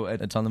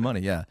it's on the money.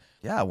 Yeah.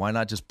 Yeah, why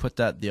not just put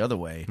that the other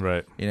way?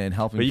 Right. And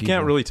helping But you people.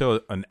 can't really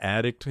tell an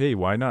addict, hey,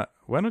 why not?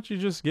 Why don't you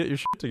just get your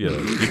shit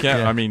together? You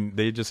can't.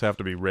 They just have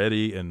to be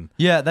ready and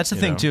that's the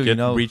thing too.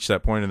 Reach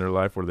that point in their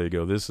life where they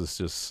go, this is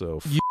just so.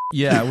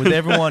 With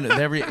everyone,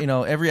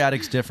 every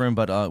addict's different,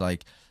 but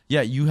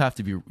you have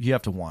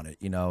to want it,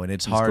 and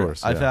it's hard.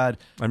 Of course,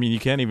 you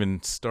can't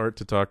even start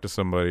to talk to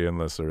somebody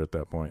unless they're at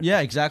that point.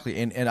 Yeah, exactly.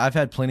 And I've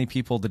had plenty of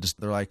people that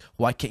they're like,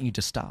 why can't you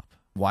just stop?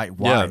 Why?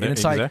 Yeah, and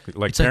it's exactly.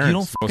 Like parents, you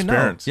don't fucking know.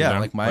 Parents, yeah,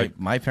 like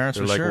my parents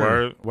are for like,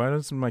 sure. Why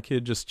doesn't my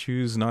kid just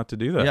choose not to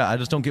do that? Yeah, I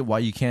just don't get why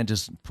you can't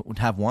just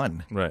have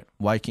one. Right.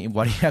 Why do you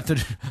have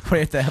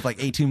to have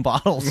like 18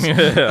 bottles?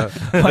 Yeah.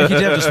 Why can't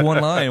you have just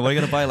one line? Why you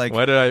gotta buy like?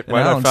 Why did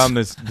I found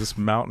this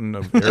mountain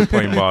of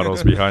airplane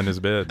bottles behind his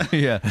bed?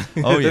 Yeah.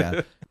 Oh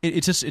yeah.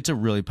 It's a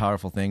really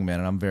powerful thing, man,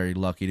 and I'm very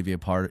lucky to be a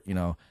part.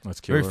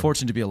 That's killer. Very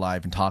fortunate to be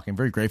alive and talking.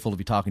 Very grateful to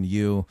be talking to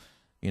you.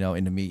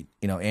 And to meet,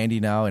 Andy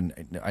now,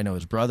 and I know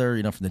his brother,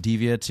 from the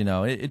Deviates,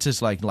 it's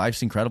just like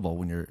life's incredible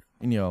when you're,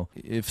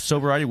 if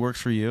sobriety works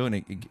for you,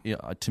 and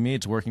to me,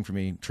 it's working for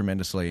me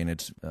tremendously, and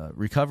it's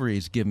recovery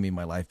has given me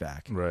my life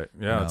back. Right.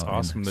 Yeah. It's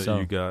awesome that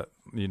you got,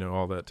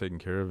 all that taken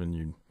care of, and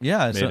you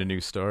made a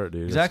new start,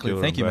 dude. Exactly.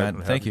 Thank you,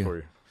 man. Thank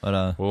you.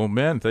 But, well,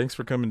 man, thanks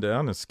for coming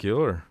down. It's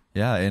killer.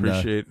 Yeah. And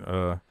appreciate,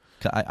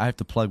 I have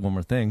to plug one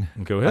more thing.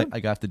 Go ahead. I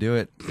got to do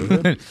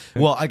it.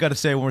 Well, I got to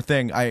say one more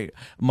thing.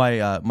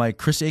 My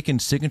Chris Aiken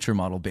signature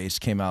model bass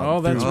came out.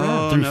 Oh, that's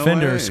right. Through no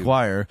Fender way.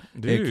 Squire.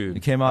 Dude,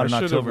 it came out in I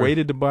should have October.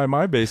 waited to buy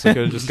my bass. I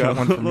could have just got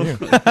one from you.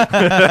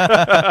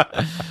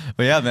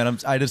 But yeah, man,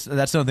 that's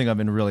another thing I've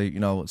been really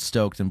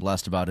stoked and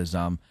blessed about is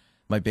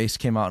my bass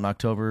came out in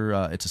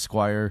October. It's a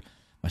Squire,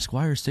 my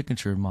Squire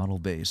signature model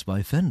bass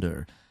by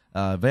Fender.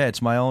 But yeah,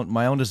 it's my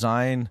own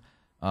design.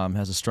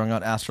 Has a strung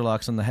out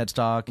Astrolux on the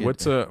headstock.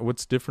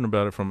 What's different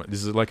about it from?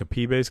 Is it like a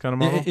P bass kind of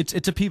model?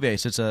 It's a P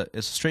bass. It's a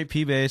straight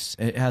P bass.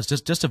 It has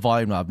just a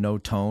volume knob, no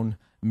tone.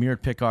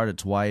 Mirrored pickguard.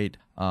 It's white.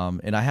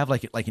 And I have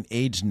like an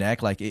aged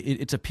neck. Like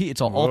it's a P.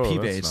 It's all Whoa, P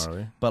that's bass.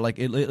 gnarly. But like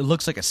it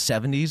looks like a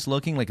 '70s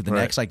looking. Like the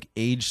Right. neck's like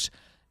aged.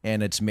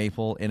 And it's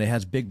maple, and it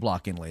has big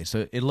block inlays,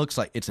 so it looks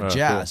like it's a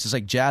jazz. Cool. It's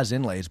like jazz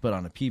inlays, but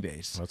on a P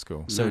bass. That's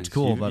cool. So it's Nice.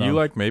 cool. You, but you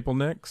like maple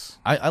necks?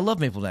 I love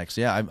maple necks.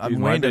 Yeah, I'm Dude,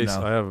 my weighing them bass,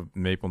 now. I have a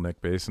maple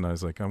neck bass, and I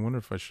was like, I wonder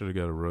if I should have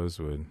got a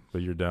rosewood.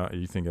 But you're down.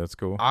 You think that's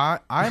cool?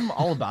 I'm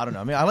all about it now.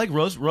 I mean, I like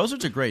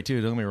rosewoods are great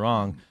too. Don't get me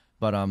wrong,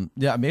 but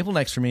yeah, maple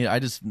necks for me,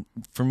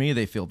 for me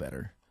they feel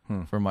better.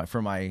 For my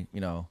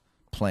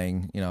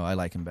playing, I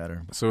like them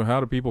better. So how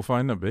do people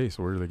find that bass?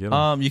 Where do they get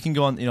them? You can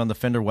go on the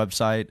Fender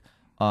website.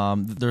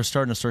 They're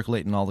starting to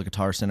circulate in all the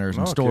guitar centers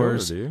and Oh,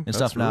 stores killer, dude. and That's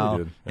stuff really now.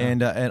 good. Yeah.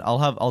 And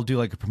I'll do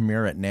like a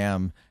premiere at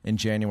NAMM in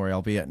January.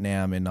 I'll be at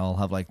NAMM and I'll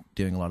have like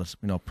doing a lot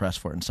of press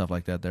for it and stuff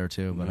like that there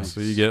too. But So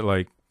you get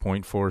like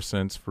 0.4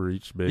 cents for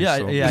each bass. yeah,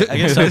 sold? yeah, I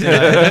guess so.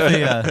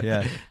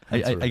 Yeah.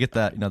 I right. get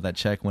that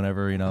check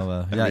whenever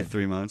Every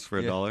 3 months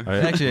for $1.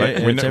 Actually,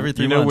 when it's every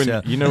 3 you know months.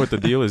 when you know what the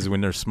deal is.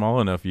 When they're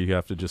small enough, you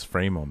have to just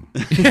frame them.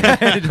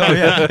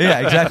 yeah,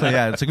 exactly.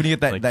 Yeah, it's like when you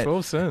get Like that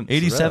 12 cents.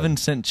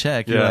 87-cent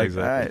check. Yeah, You're like,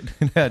 exactly.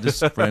 all right, yeah,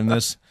 just frame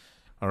this.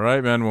 All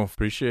right, man. Well,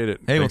 appreciate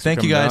it. Hey, well, Thanks for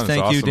thank you coming guys. down.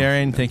 It's Thank you, awesome.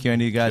 Darren. Thank you,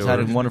 Andy. You guys had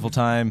a Killer. wonderful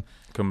time.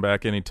 Come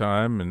back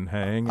anytime and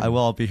hang. I will.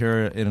 I'll be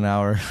here in an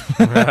hour.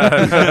 All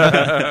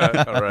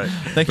right.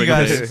 Thank you,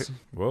 guys.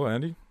 Well,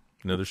 Andy,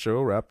 another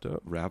show wrapped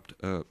up. Wrapped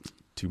up.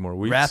 2 more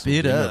weeks. Wrap we'll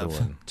it do another up.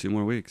 one. 2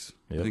 more weeks.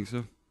 Yep. I think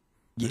so.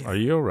 Yeah. Are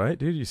you all right,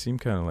 dude? You seem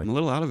kind of like I'm a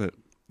little out of it.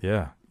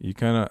 yeah. You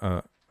kind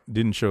of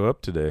didn't show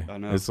up today. I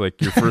know. It's like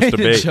your first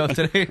debate. Show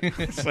today.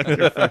 It's like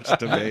your first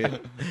debate.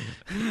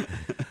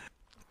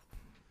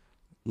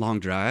 Long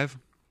drive.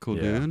 Cool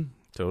Yeah. dude.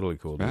 Totally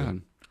cool, dude.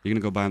 Rad. You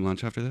gonna go buy him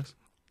lunch after this?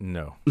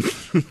 No.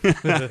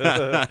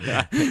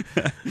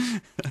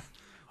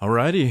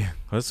 Alrighty,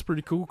 that's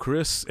pretty cool.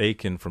 Chris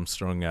Aiken from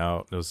Strung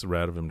Out. It was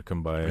rad of him to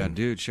come by. Yeah, and-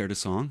 dude, shared a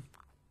song.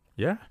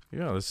 yeah.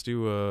 Let's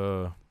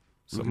do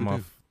something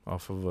gonna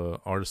off of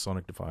Artist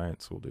Sonic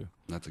Defiance. We'll do.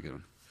 That's a good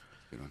one.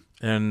 Good one.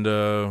 And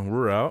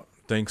we're out.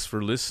 Thanks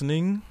for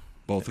listening.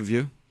 Both of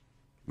you.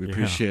 We Yeah.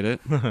 appreciate it.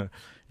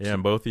 Yeah,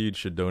 and both of you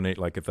should donate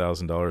like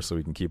 $1,000 so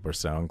we can keep our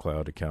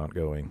SoundCloud account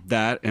going.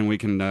 That, and we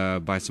can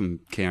buy some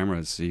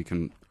cameras so you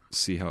can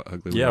see how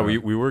ugly Yeah, we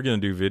we are. were gonna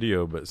do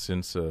video, but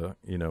since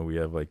we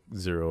have like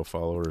 0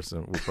 followers,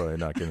 and we're probably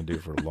not gonna do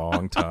it for a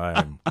long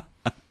time.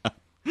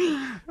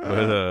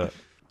 But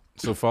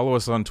so follow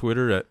us on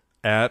Twitter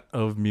at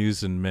of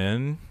Muse and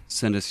Men.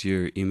 Send us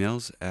your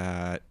emails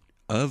at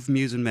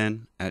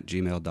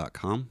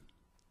ofmuseandmen@gmail.com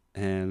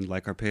and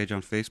like our page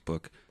on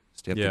Facebook.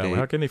 Stay up to Yeah, date.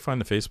 how can they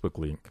find the Facebook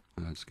link?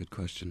 That's a good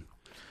question.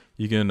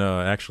 You can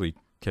actually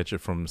catch it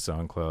from the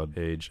SoundCloud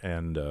page,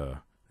 and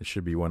there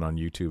should be one on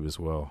YouTube as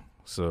well.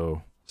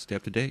 So Stay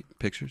up to date.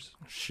 Pictures.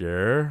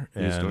 share,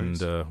 News and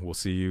stories. we'll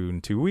see you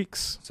in 2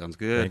 weeks. Sounds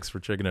good. Thanks for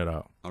checking it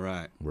out. All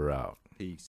right. We're out. Peace.